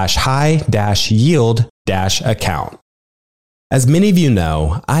public.com/disclosures/high-yield-account. As many of you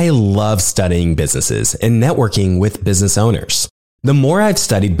know, I love studying businesses and networking with business owners. The more I've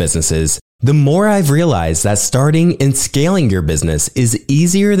studied businesses, the more I've realized that starting and scaling your business is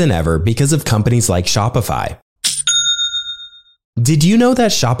easier than ever because of companies like Shopify. Did you know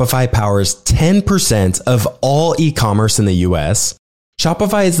that Shopify powers 10% of all e-commerce in the US?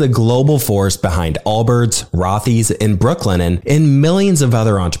 Shopify is the global force behind Allbirds, Rothy's, and Brooklinen, and millions of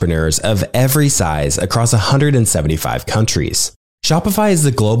other entrepreneurs of every size across 175 countries. Shopify is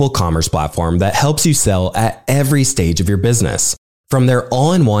the global commerce platform that helps you sell at every stage of your business, from their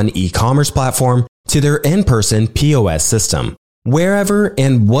all-in-one e-commerce platform to their in-person POS system. Wherever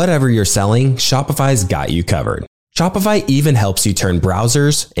and whatever you're selling, Shopify's got you covered. Shopify even helps you turn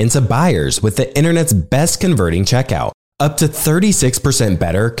browsers into buyers with the internet's best converting checkout, up to 36%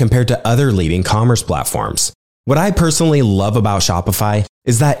 better compared to other leading commerce platforms. What I personally love about Shopify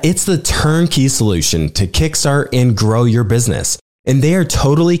is that it's the turnkey solution to kickstart and grow your business, and they are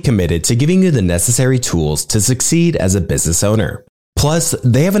totally committed to giving you the necessary tools to succeed as a business owner. Plus,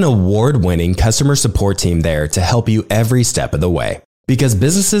 they have an award-winning customer support team there to help you every step of the way. Because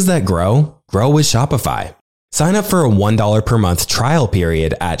businesses that grow with Shopify. Sign up for a $1 per month trial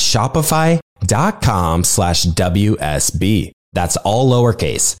period at shopify.com/WSB. That's all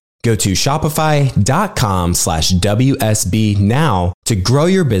lowercase. Go to shopify.com/WSB now to grow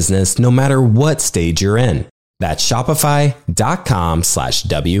your business no matter what stage you're in. That's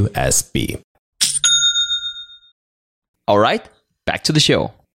shopify.com/WSB. All right, back to the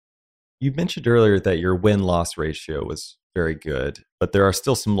show. You mentioned earlier that your win-loss ratio was very good, but there are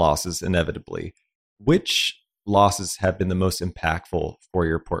still some losses inevitably. Which losses have been the most impactful for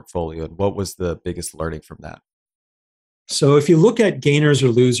your portfolio, and what was the biggest learning from that? So if you look at gainers or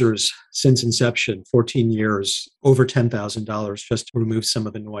losers since inception, 14 years, over $10,000, just to remove some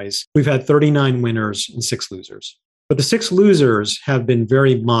of the noise, we've had 39 winners and 6 losers. But the 6 losers have been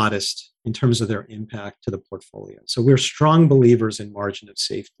very modest in terms of their impact to the portfolio. So we're strong believers in margin of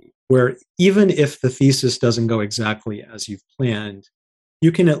safety, where even if the thesis doesn't go exactly as you've planned,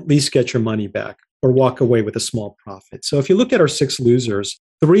 you can at least get your money back or walk away with a small profit. So if you look at our 6 losers,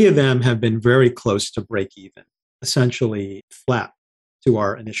 3 of them have been very close to break even, essentially flat to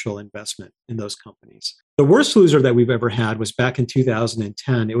our initial investment in those companies. The worst loser that we've ever had was back in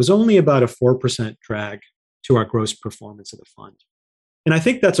 2010. It was only about a 4% drag to our gross performance of the fund. And I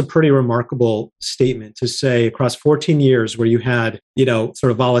think that's a pretty remarkable statement to say across 14 years where you had, sort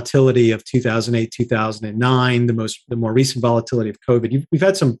of volatility of 2008, 2009, the more recent volatility of COVID. We've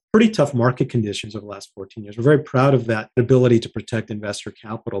had some pretty tough market conditions over the last 14 years. We're very proud of that ability to protect investor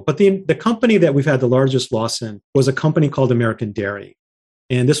capital. But the company that we've had the largest loss in was a company called American Dairy.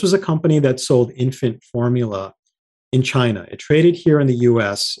 And this was a company that sold infant formula in China. It traded here in the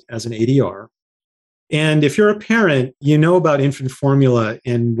US as an ADR. And if you're a parent, you know about infant formula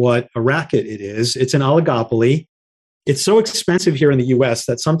and what a racket it is. It's an oligopoly. It's so expensive here in the US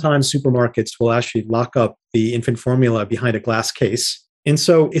that sometimes supermarkets will actually lock up the infant formula behind a glass case. And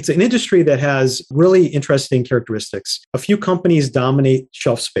so it's an industry that has really interesting characteristics. A few companies dominate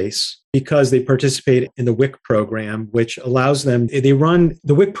shelf space because they participate in the WIC program, which allows them, the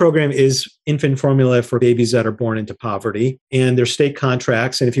WIC program is infant formula for babies that are born into poverty, and they're state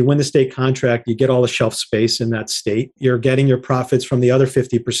contracts. And if you win the state contract, you get all the shelf space in that state. You're getting your profits from the other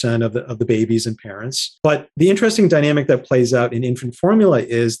 50% of the babies and parents. But the interesting dynamic that plays out in infant formula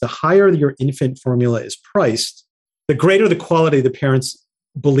is the higher your infant formula is priced, the greater the quality the parents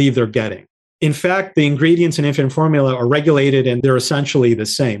believe they're getting. In fact, the ingredients in infant formula are regulated and they're essentially the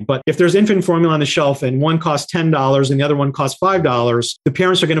same. But if there's infant formula on the shelf and one costs $10 and the other one costs $5, the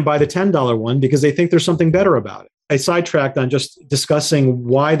parents are going to buy the $10 one because they think there's something better about it. I sidetracked on just discussing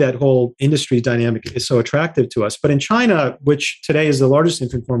why that whole industry dynamic is so attractive to us. But in China, which today is the largest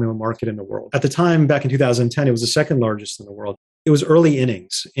infant formula market in the world, at the time, back in 2010, it was the second largest in the world. It was early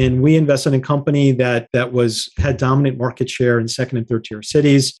innings, and we invested in a company that had dominant market share in second and third tier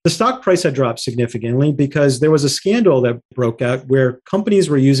cities. The stock price had dropped significantly because there was a scandal that broke out where companies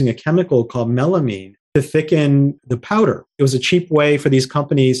were using a chemical called melamine to thicken the powder. It was a cheap way for these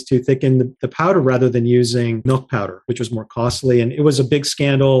companies to thicken the powder rather than using milk powder, which was more costly. And it was a big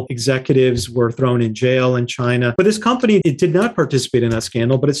scandal. Executives were thrown in jail in China. But this company, it did not participate in that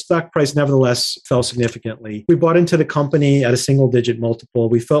scandal, but its stock price nevertheless fell significantly. We bought into the company at a single-digit multiple.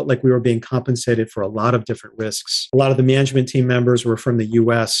 We felt like we were being compensated for a lot of different risks. A lot of the management team members were from the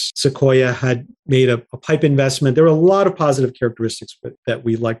US. Sequoia had made a pipe investment. There were a lot of positive characteristics that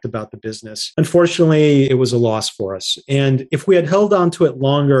we liked about the business. Unfortunately, it was a loss for us. And if we had held on to it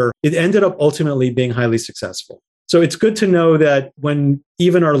longer, it ended up ultimately being highly successful. So it's good to know that when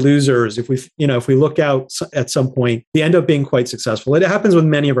even our losers, if we look out at some point, they end up being quite successful. It happens with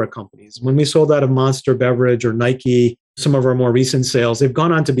many of our companies. When we sold out of Monster Beverage or Nike, some of our more recent sales, they've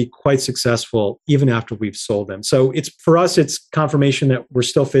gone on to be quite successful even after we've sold them. So for us, it's confirmation that we're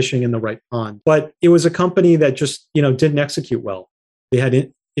still fishing in the right pond. But it was a company that just, didn't execute well. They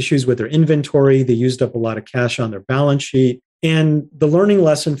had issues with their inventory. They used up a lot of cash on their balance sheet. And the learning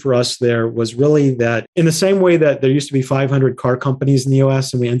lesson for us there was really that in the same way that there used to be 500 car companies in the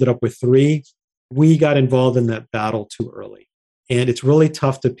US and we ended up with 3, we got involved in that battle too early. And it's really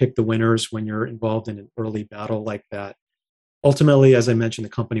tough to pick the winners when you're involved in an early battle like that. Ultimately, as I mentioned, the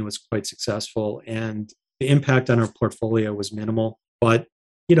company was quite successful and the impact on our portfolio was minimal. But,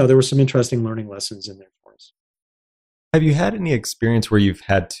 there were some interesting learning lessons in there for us. Have you had any experience where you've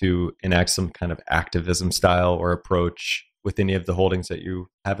had to enact some kind of activism style or approach with any of the holdings that you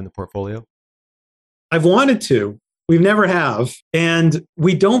have in the portfolio? I've wanted to. We've never have. And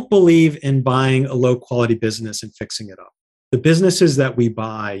we don't believe in buying a low quality business and fixing it up. The businesses that we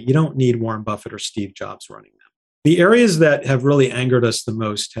buy, you don't need Warren Buffett or Steve Jobs running them. The areas that have really angered us the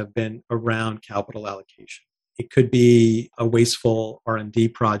most have been around capital allocation. It could be a wasteful R&D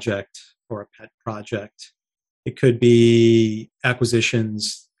project or a pet project. It could be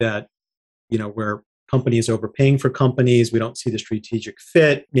acquisitions that, where company is overpaying for companies. We don't see the strategic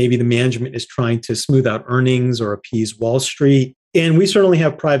fit. Maybe the management is trying to smooth out earnings or appease Wall Street. And we certainly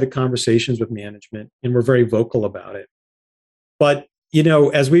have private conversations with management, and we're very vocal about it. But,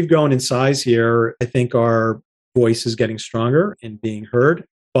 as we've grown in size here, I think our voice is getting stronger and being heard.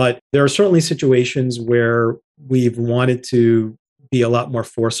 But there are certainly situations where we've wanted to be a lot more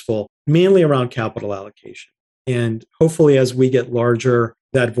forceful, mainly around capital allocation. And hopefully, as we get larger,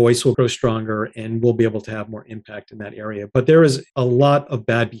 that voice will grow stronger and we'll be able to have more impact in that area. But there is a lot of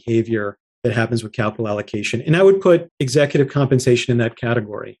bad behavior that happens with capital allocation. And I would put executive compensation in that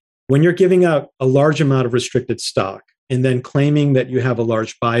category. When you're giving out a large amount of restricted stock and then claiming that you have a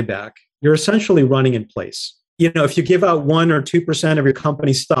large buyback, you're essentially running in place. If you give out 1 or 2% of your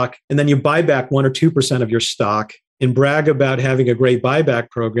company stock and then you buy back 1 or 2% of your stock and brag about having a great buyback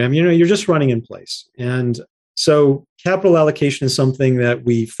program, you're just running in place. And so capital allocation is something that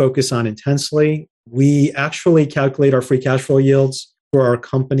we focus on intensely. We actually calculate our free cash flow yields for our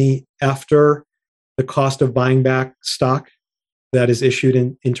company after the cost of buying back stock that is issued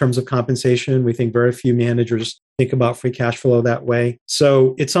in terms of compensation. We think very few managers think about free cash flow that way.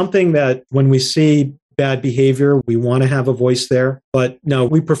 So it's something that when we see bad behavior, we want to have a voice there. But no,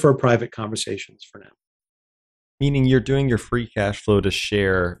 we prefer private conversations for now. Meaning you're doing your free cash flow to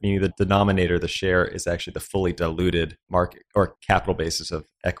share, meaning the denominator, the share, is actually the fully diluted market or capital basis of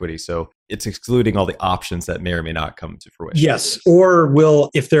equity. So it's excluding all the options that may or may not come to fruition. Yes. Or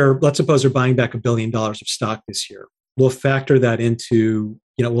let's suppose they're buying back $1 billion of stock this year. We'll factor that into,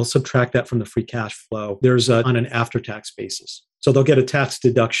 we'll subtract that from the free cash flow. There's on an after-tax basis. So they'll get a tax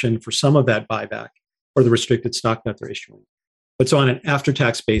deduction for some of that buyback or the restricted stock that they're issuing. But so on an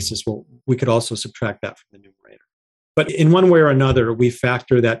after-tax basis, we could also subtract that from the numerator. But in one way or another, we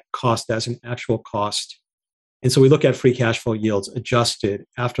factor that cost as an actual cost. And so we look at free cash flow yields adjusted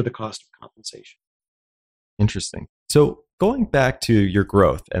after the cost of compensation. Interesting. So going back to your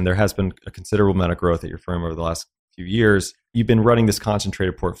growth, and there has been a considerable amount of growth at your firm over the last few years, you've been running this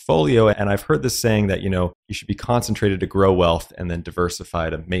concentrated portfolio. And I've heard this saying that, you should be concentrated to grow wealth and then diversify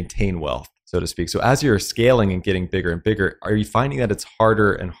to maintain wealth, so to speak. So as you're scaling and getting bigger and bigger, are you finding that it's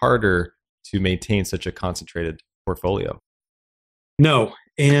harder and harder to maintain such a concentrated portfolio? No.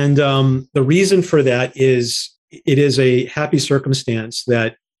 And the reason for that is it is a happy circumstance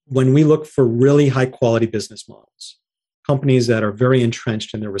that when we look for really high quality business models, companies that are very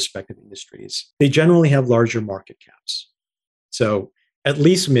entrenched in their respective industries, they generally have larger market caps. So at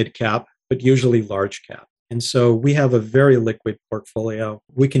least mid cap, but usually large cap. And so we have a very liquid portfolio.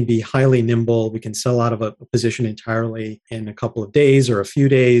 We can be highly nimble. We can sell out of a position entirely in a couple of days or a few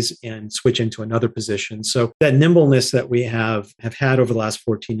days and switch into another position. So that nimbleness that we have had over the last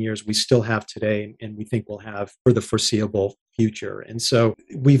 14 years, we still have today, and we think we'll have for the foreseeable future. And so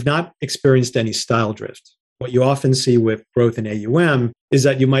we've not experienced any style drift. What you often see with growth in AUM is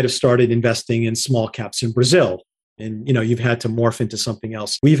that you might have started investing in small caps in Brazil. And you've had to morph into something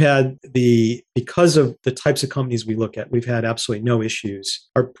else. Because of the types of companies we look at, we've had absolutely no issues.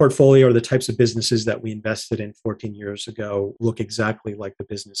 Our portfolio or the types of businesses that we invested in 14 years ago look exactly like the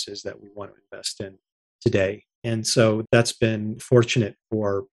businesses that we want to invest in today. And so that's been fortunate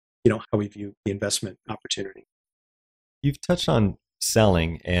for how we view the investment opportunity. You've touched on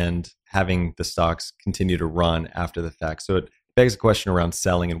selling and having the stocks continue to run after the fact. So it begs a question around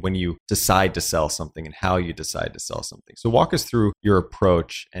selling and when you decide to sell something and how you decide to sell something. So walk us through your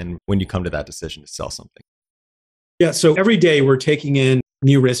approach and when you come to that decision to sell something. Yeah, so every day we're taking in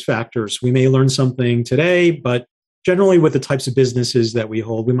new risk factors. We may learn something today, but generally with the types of businesses that we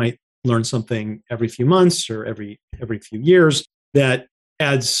hold, we might learn something every few months or every few years that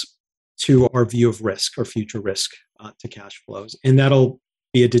adds to our view of risk or future risk to cash flows. And that'll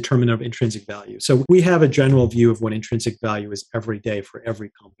be a determinant of intrinsic value. So we have a general view of what intrinsic value is every day for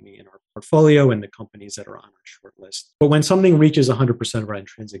every company in our portfolio and the companies that are on our short list. But when something reaches 100% of our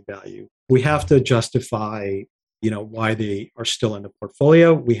intrinsic value, we have to justify why they are still in the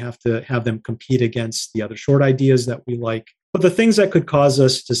portfolio. We have to have them compete against the other short ideas that we like. But the things that could cause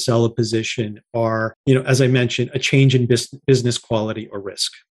us to sell a position are, as I mentioned, a change in business quality or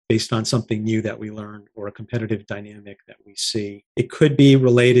risk based on something new that we learned or a competitive dynamic that we see. It could be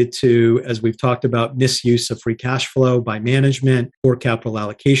related to, as we've talked about, misuse of free cash flow by management or capital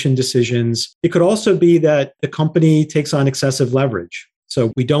allocation decisions. It could also be that the company takes on excessive leverage.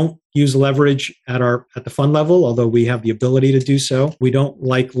 So we don't use leverage at the fund level, although we have the ability to do so. We don't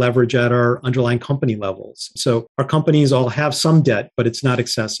like leverage at our underlying company levels. So our companies all have some debt, but it's not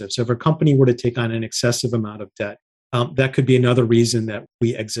excessive. So if a company were to take on an excessive amount of debt, that could be another reason that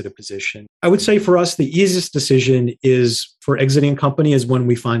we exit a position. I would say for us, the easiest decision is for exiting a company is when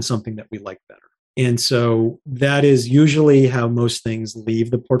we find something that we like better. And so that is usually how most things leave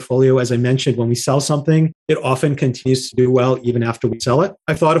the portfolio. As I mentioned, when we sell something, it often continues to do well even after we sell it.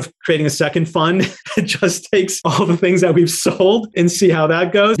 I thought of creating a second fund that just takes all the things that we've sold and see how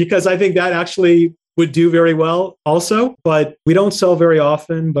that goes, because I think that actually would do very well also. But we don't sell very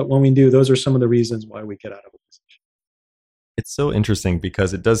often. But when we do, those are some of the reasons why we get out of a position. It's so interesting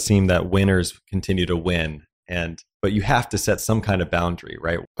because it does seem that winners continue to win. But you have to set some kind of boundary,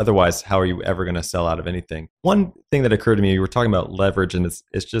 right? Otherwise, how are you ever going to sell out of anything? One thing that occurred to me, you were talking about leverage, and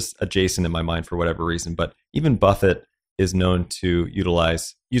it's just adjacent in my mind for whatever reason. But even Buffett is known to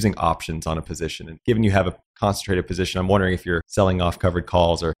utilize using options on a position. And given you have a concentrated position, I'm wondering if you're selling off covered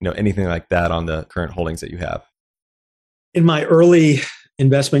calls or anything like that on the current holdings that you have. In my early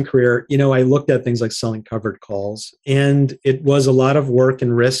investment career, I looked at things like selling covered calls, and it was a lot of work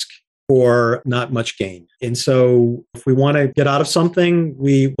and risk for not much gain. And so if we want to get out of something,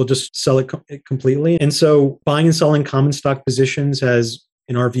 we will just sell it completely. And so buying and selling common stock positions has,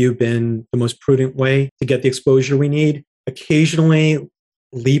 in our view, been the most prudent way to get the exposure we need. Occasionally,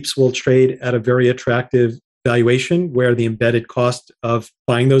 LEAPs will trade at a very attractive valuation where the embedded cost of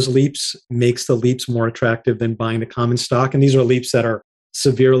buying those LEAPs makes the LEAPs more attractive than buying the common stock. And these are LEAPs that are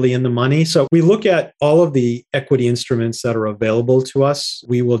severely in the money. So we look at all of the equity instruments that are available to us.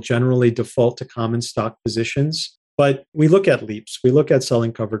 We will generally default to common stock positions, but we look at LEAPs, we look at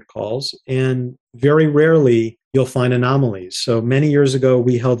selling covered calls, and very rarely you'll find anomalies. So many years ago,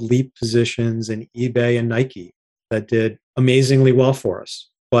 we held LEAP positions in eBay and Nike that did amazingly well for us,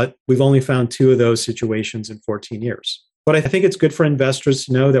 but we've only found 2 of those situations in 14 years. But I think it's good for investors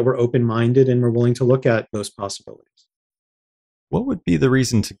to know that we're open-minded and we're willing to look at those possibilities. What would be the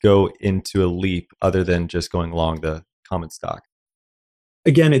reason to go into a LEAP other than just going long the common stock?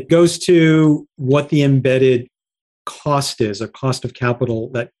 Again, it goes to what the embedded cost is, a cost of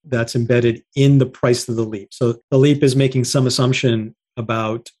capital that's embedded in the price of the LEAP. So the LEAP is making some assumption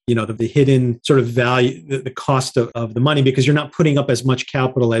about the hidden sort of value, the cost of the money, because you're not putting up as much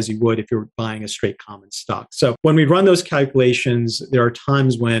capital as you would if you're buying a straight common stock. So when we run those calculations, there are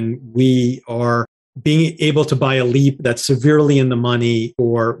times when we are being able to buy a LEAP that's severely in the money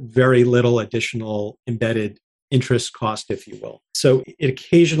for very little additional embedded interest cost, if you will. So it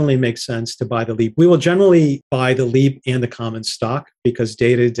occasionally makes sense to buy the LEAP. We will generally buy the LEAP and the common stock because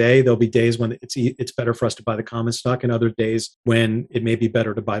day to day, there'll be days when it's better for us to buy the common stock and other days when it may be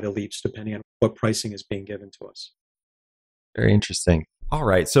better to buy the LEAPs depending on what pricing is being given to us. Very interesting. All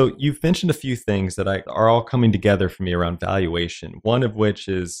right. So you've mentioned a few things that are all coming together for me around valuation, one of which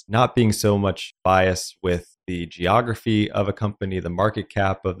is not being so much biased with the geography of a company, the market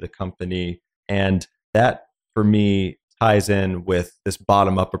cap of the company. And that, for me, ties in with this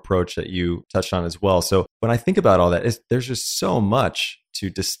bottom-up approach that you touched on as well. So when I think about all that, there's just so much to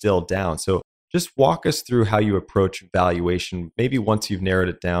distill down. So just walk us through how you approach valuation, maybe once you've narrowed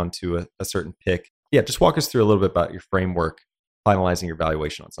it down to a certain pick. Yeah, just walk us through a little bit about your framework, finalizing your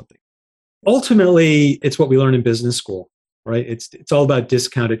valuation on something. Ultimately, it's what we learn in business school, right? It's all about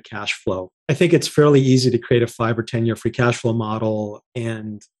discounted cash flow. I think it's fairly easy to create a 5 or 10 year free cash flow model,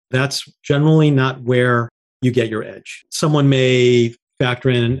 and that's generally not where you get your edge. Someone may factor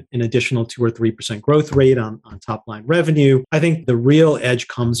in an additional 2 or 3% growth rate on top line revenue. I think the real edge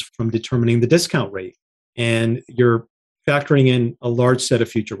comes from determining the discount rate, and you're factoring in a large set of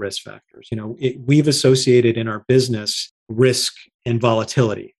future risk factors. We've associated in our business risk and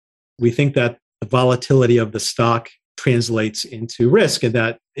volatility. We think that the volatility of the stock translates into risk, and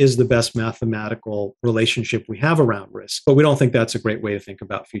that is the best mathematical relationship we have around risk. But we don't think that's a great way to think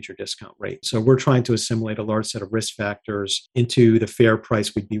about future discount rate. So we're trying to assimilate a large set of risk factors into the fair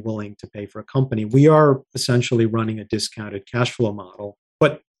price we'd be willing to pay for a company. We are essentially running a discounted cash flow model.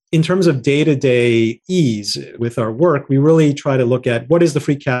 But in terms of day-to-day ease with our work, we really try to look at what is the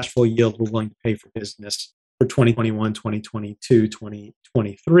free cash flow yield we're willing to pay for business for 2021, 2022,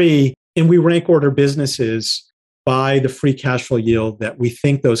 2023. And we rank order businesses by the free cash flow yield that we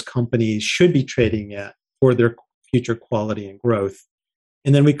think those companies should be trading at for their future quality and growth.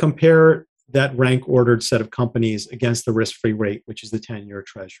 And then we compare that rank ordered set of companies against the risk-free rate, which is the 10-year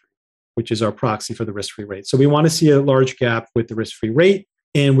treasury, which is our proxy for the risk-free rate. So we want to see a large gap with the risk-free rate.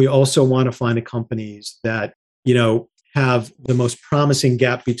 And we also want to find the companies that, have the most promising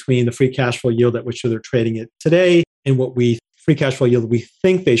gap between the free cash flow yield at which they're trading it today and what free cash flow yield we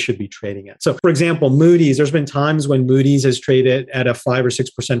think they should be trading at. So for example, Moody's, there's been times when Moody's has traded at a 5 or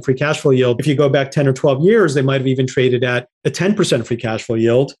 6% free cash flow yield. If you go back 10 or 12 years, they might have even traded at a 10% free cash flow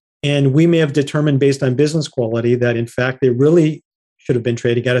yield. And we may have determined based on business quality that in fact, they really should have been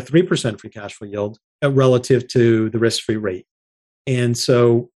trading at a 3% free cash flow yield relative to the risk-free rate. And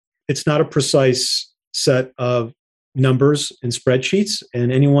so it's not a precise set of numbers and spreadsheets. And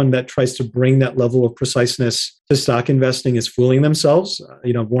anyone that tries to bring that level of preciseness to stock investing is fooling themselves.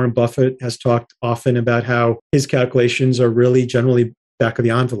 Warren Buffett has talked often about how his calculations are really generally back of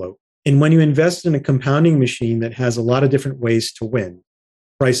the envelope. And when you invest in a compounding machine that has a lot of different ways to win,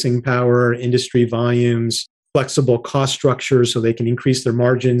 pricing power, industry volumes, flexible cost structures so they can increase their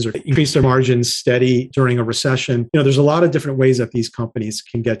margins or increase their margins steady during a recession. There's a lot of different ways that these companies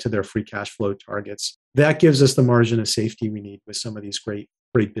can get to their free cash flow targets. That gives us the margin of safety we need with some of these great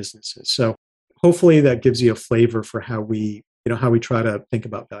businesses. So hopefully that gives you a flavor for how we try to think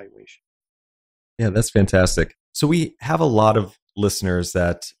about valuation. Yeah, that's fantastic. So we have a lot of listeners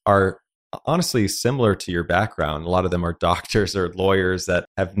that are honestly similar to your background. A lot of them are doctors or lawyers that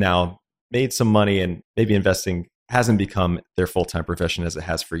have now made some money, and maybe investing hasn't become their full-time profession as it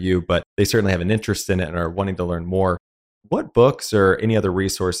has for you, but they certainly have an interest in it and are wanting to learn more. What books or any other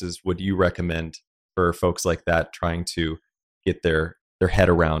resources would you recommend for folks like that trying to get their head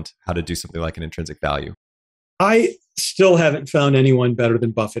around how to do something like an intrinsic value? I still haven't found anyone better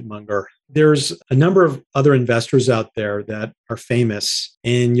than Buffett Munger. There's a number of other investors out there that are famous,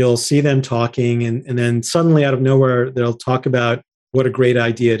 and you'll see them talking, and then suddenly out of nowhere, they'll talk about what a great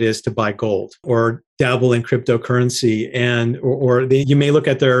idea it is to buy gold or dabble in cryptocurrency. You may look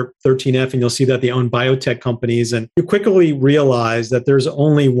at their 13F and you'll see that they own biotech companies, and you quickly realize that there's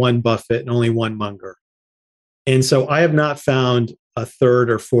only one Buffett and only one Munger. And so I have not found a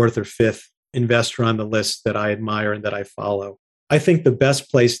third or fourth or fifth investor on the list that I admire and that I follow. I think the best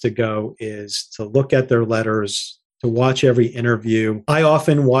place to go is to look at their letters, to watch every interview. I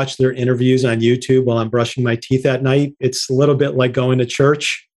often watch their interviews on YouTube while I'm brushing my teeth at night. It's a little bit like going to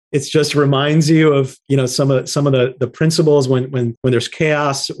church. It just reminds you of, some of the principles when there's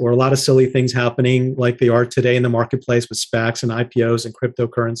chaos or a lot of silly things happening like they are today in the marketplace with SPACs and IPOs and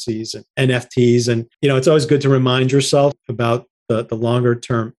cryptocurrencies and NFTs. And, it's always good to remind yourself about the longer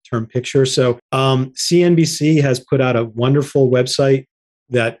term picture. So CNBC has put out a wonderful website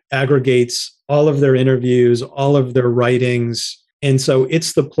that aggregates all of their interviews, all of their writings. And so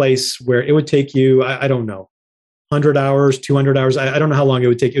it's the place where it would take you, I don't know, 100 hours, 200 hours. I don't know how long it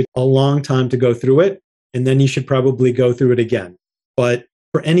would take you, a long time to go through it. And then you should probably go through it again. But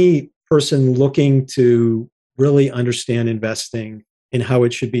for any person looking to really understand investing and how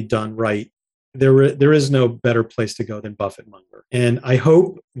it should be done right, there is no better place to go than Buffett Munger. And I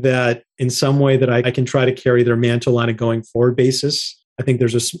hope that in some way that I can try to carry their mantle on a going forward basis. I think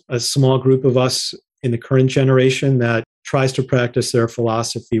there's a small group of us in the current generation that tries to practice their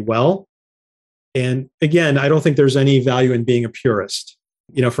philosophy well. And again, I don't think there's any value in being a purist.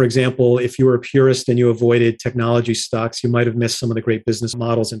 For example, if you were a purist and you avoided technology stocks, you might have missed some of the great business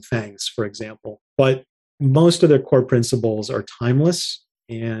models in FANGs, for example. But most of their core principles are timeless.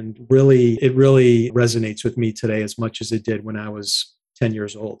 And it really resonates with me today as much as it did when I was 10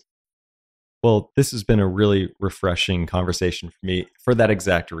 years old. Well, this has been a really refreshing conversation for me for that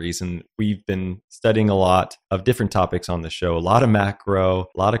exact reason. We've been studying a lot of different topics on the show, a lot of macro,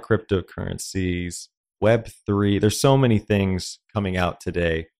 a lot of cryptocurrencies, Web3. There's so many things coming out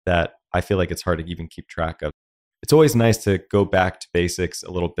today that I feel like it's hard to even keep track of. It's always nice to go back to basics a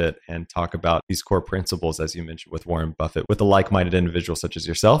little bit and talk about these core principles, as you mentioned, with Warren Buffett, with a like-minded individual such as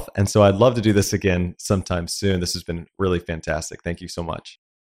yourself. And so I'd love to do this again sometime soon. This has been really fantastic. Thank you so much.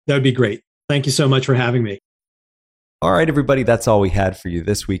 That would be great. Thank you so much for having me. All right, everybody, that's all we had for you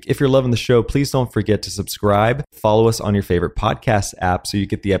this week. If you're loving the show, please don't forget to subscribe. Follow us on your favorite podcast app so you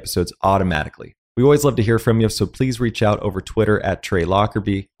get the episodes automatically. We always love to hear from you, so please reach out over Twitter at Trey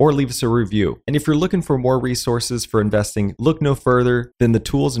Lockerbie or leave us a review. And if you're looking for more resources for investing, look no further than the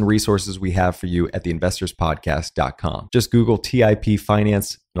tools and resources we have for you at theinvestorspodcast.com. Just Google TIP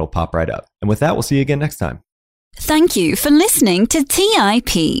Finance and it'll pop right up. And with that, we'll see you again next time. Thank you for listening to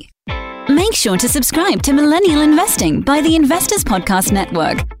TIP. Make sure to subscribe to Millennial Investing by the Investors Podcast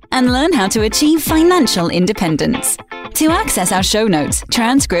Network and learn how to achieve financial independence. To access our show notes,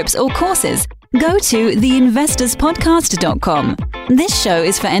 transcripts, or courses, go to theinvestorspodcast.com. This show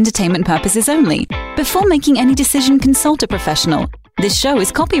is for entertainment purposes only. Before making any decision, consult a professional. This show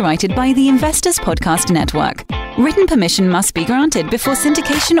is copyrighted by the Investors Podcast Network. Written permission must be granted before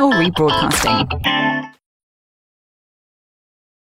syndication or rebroadcasting.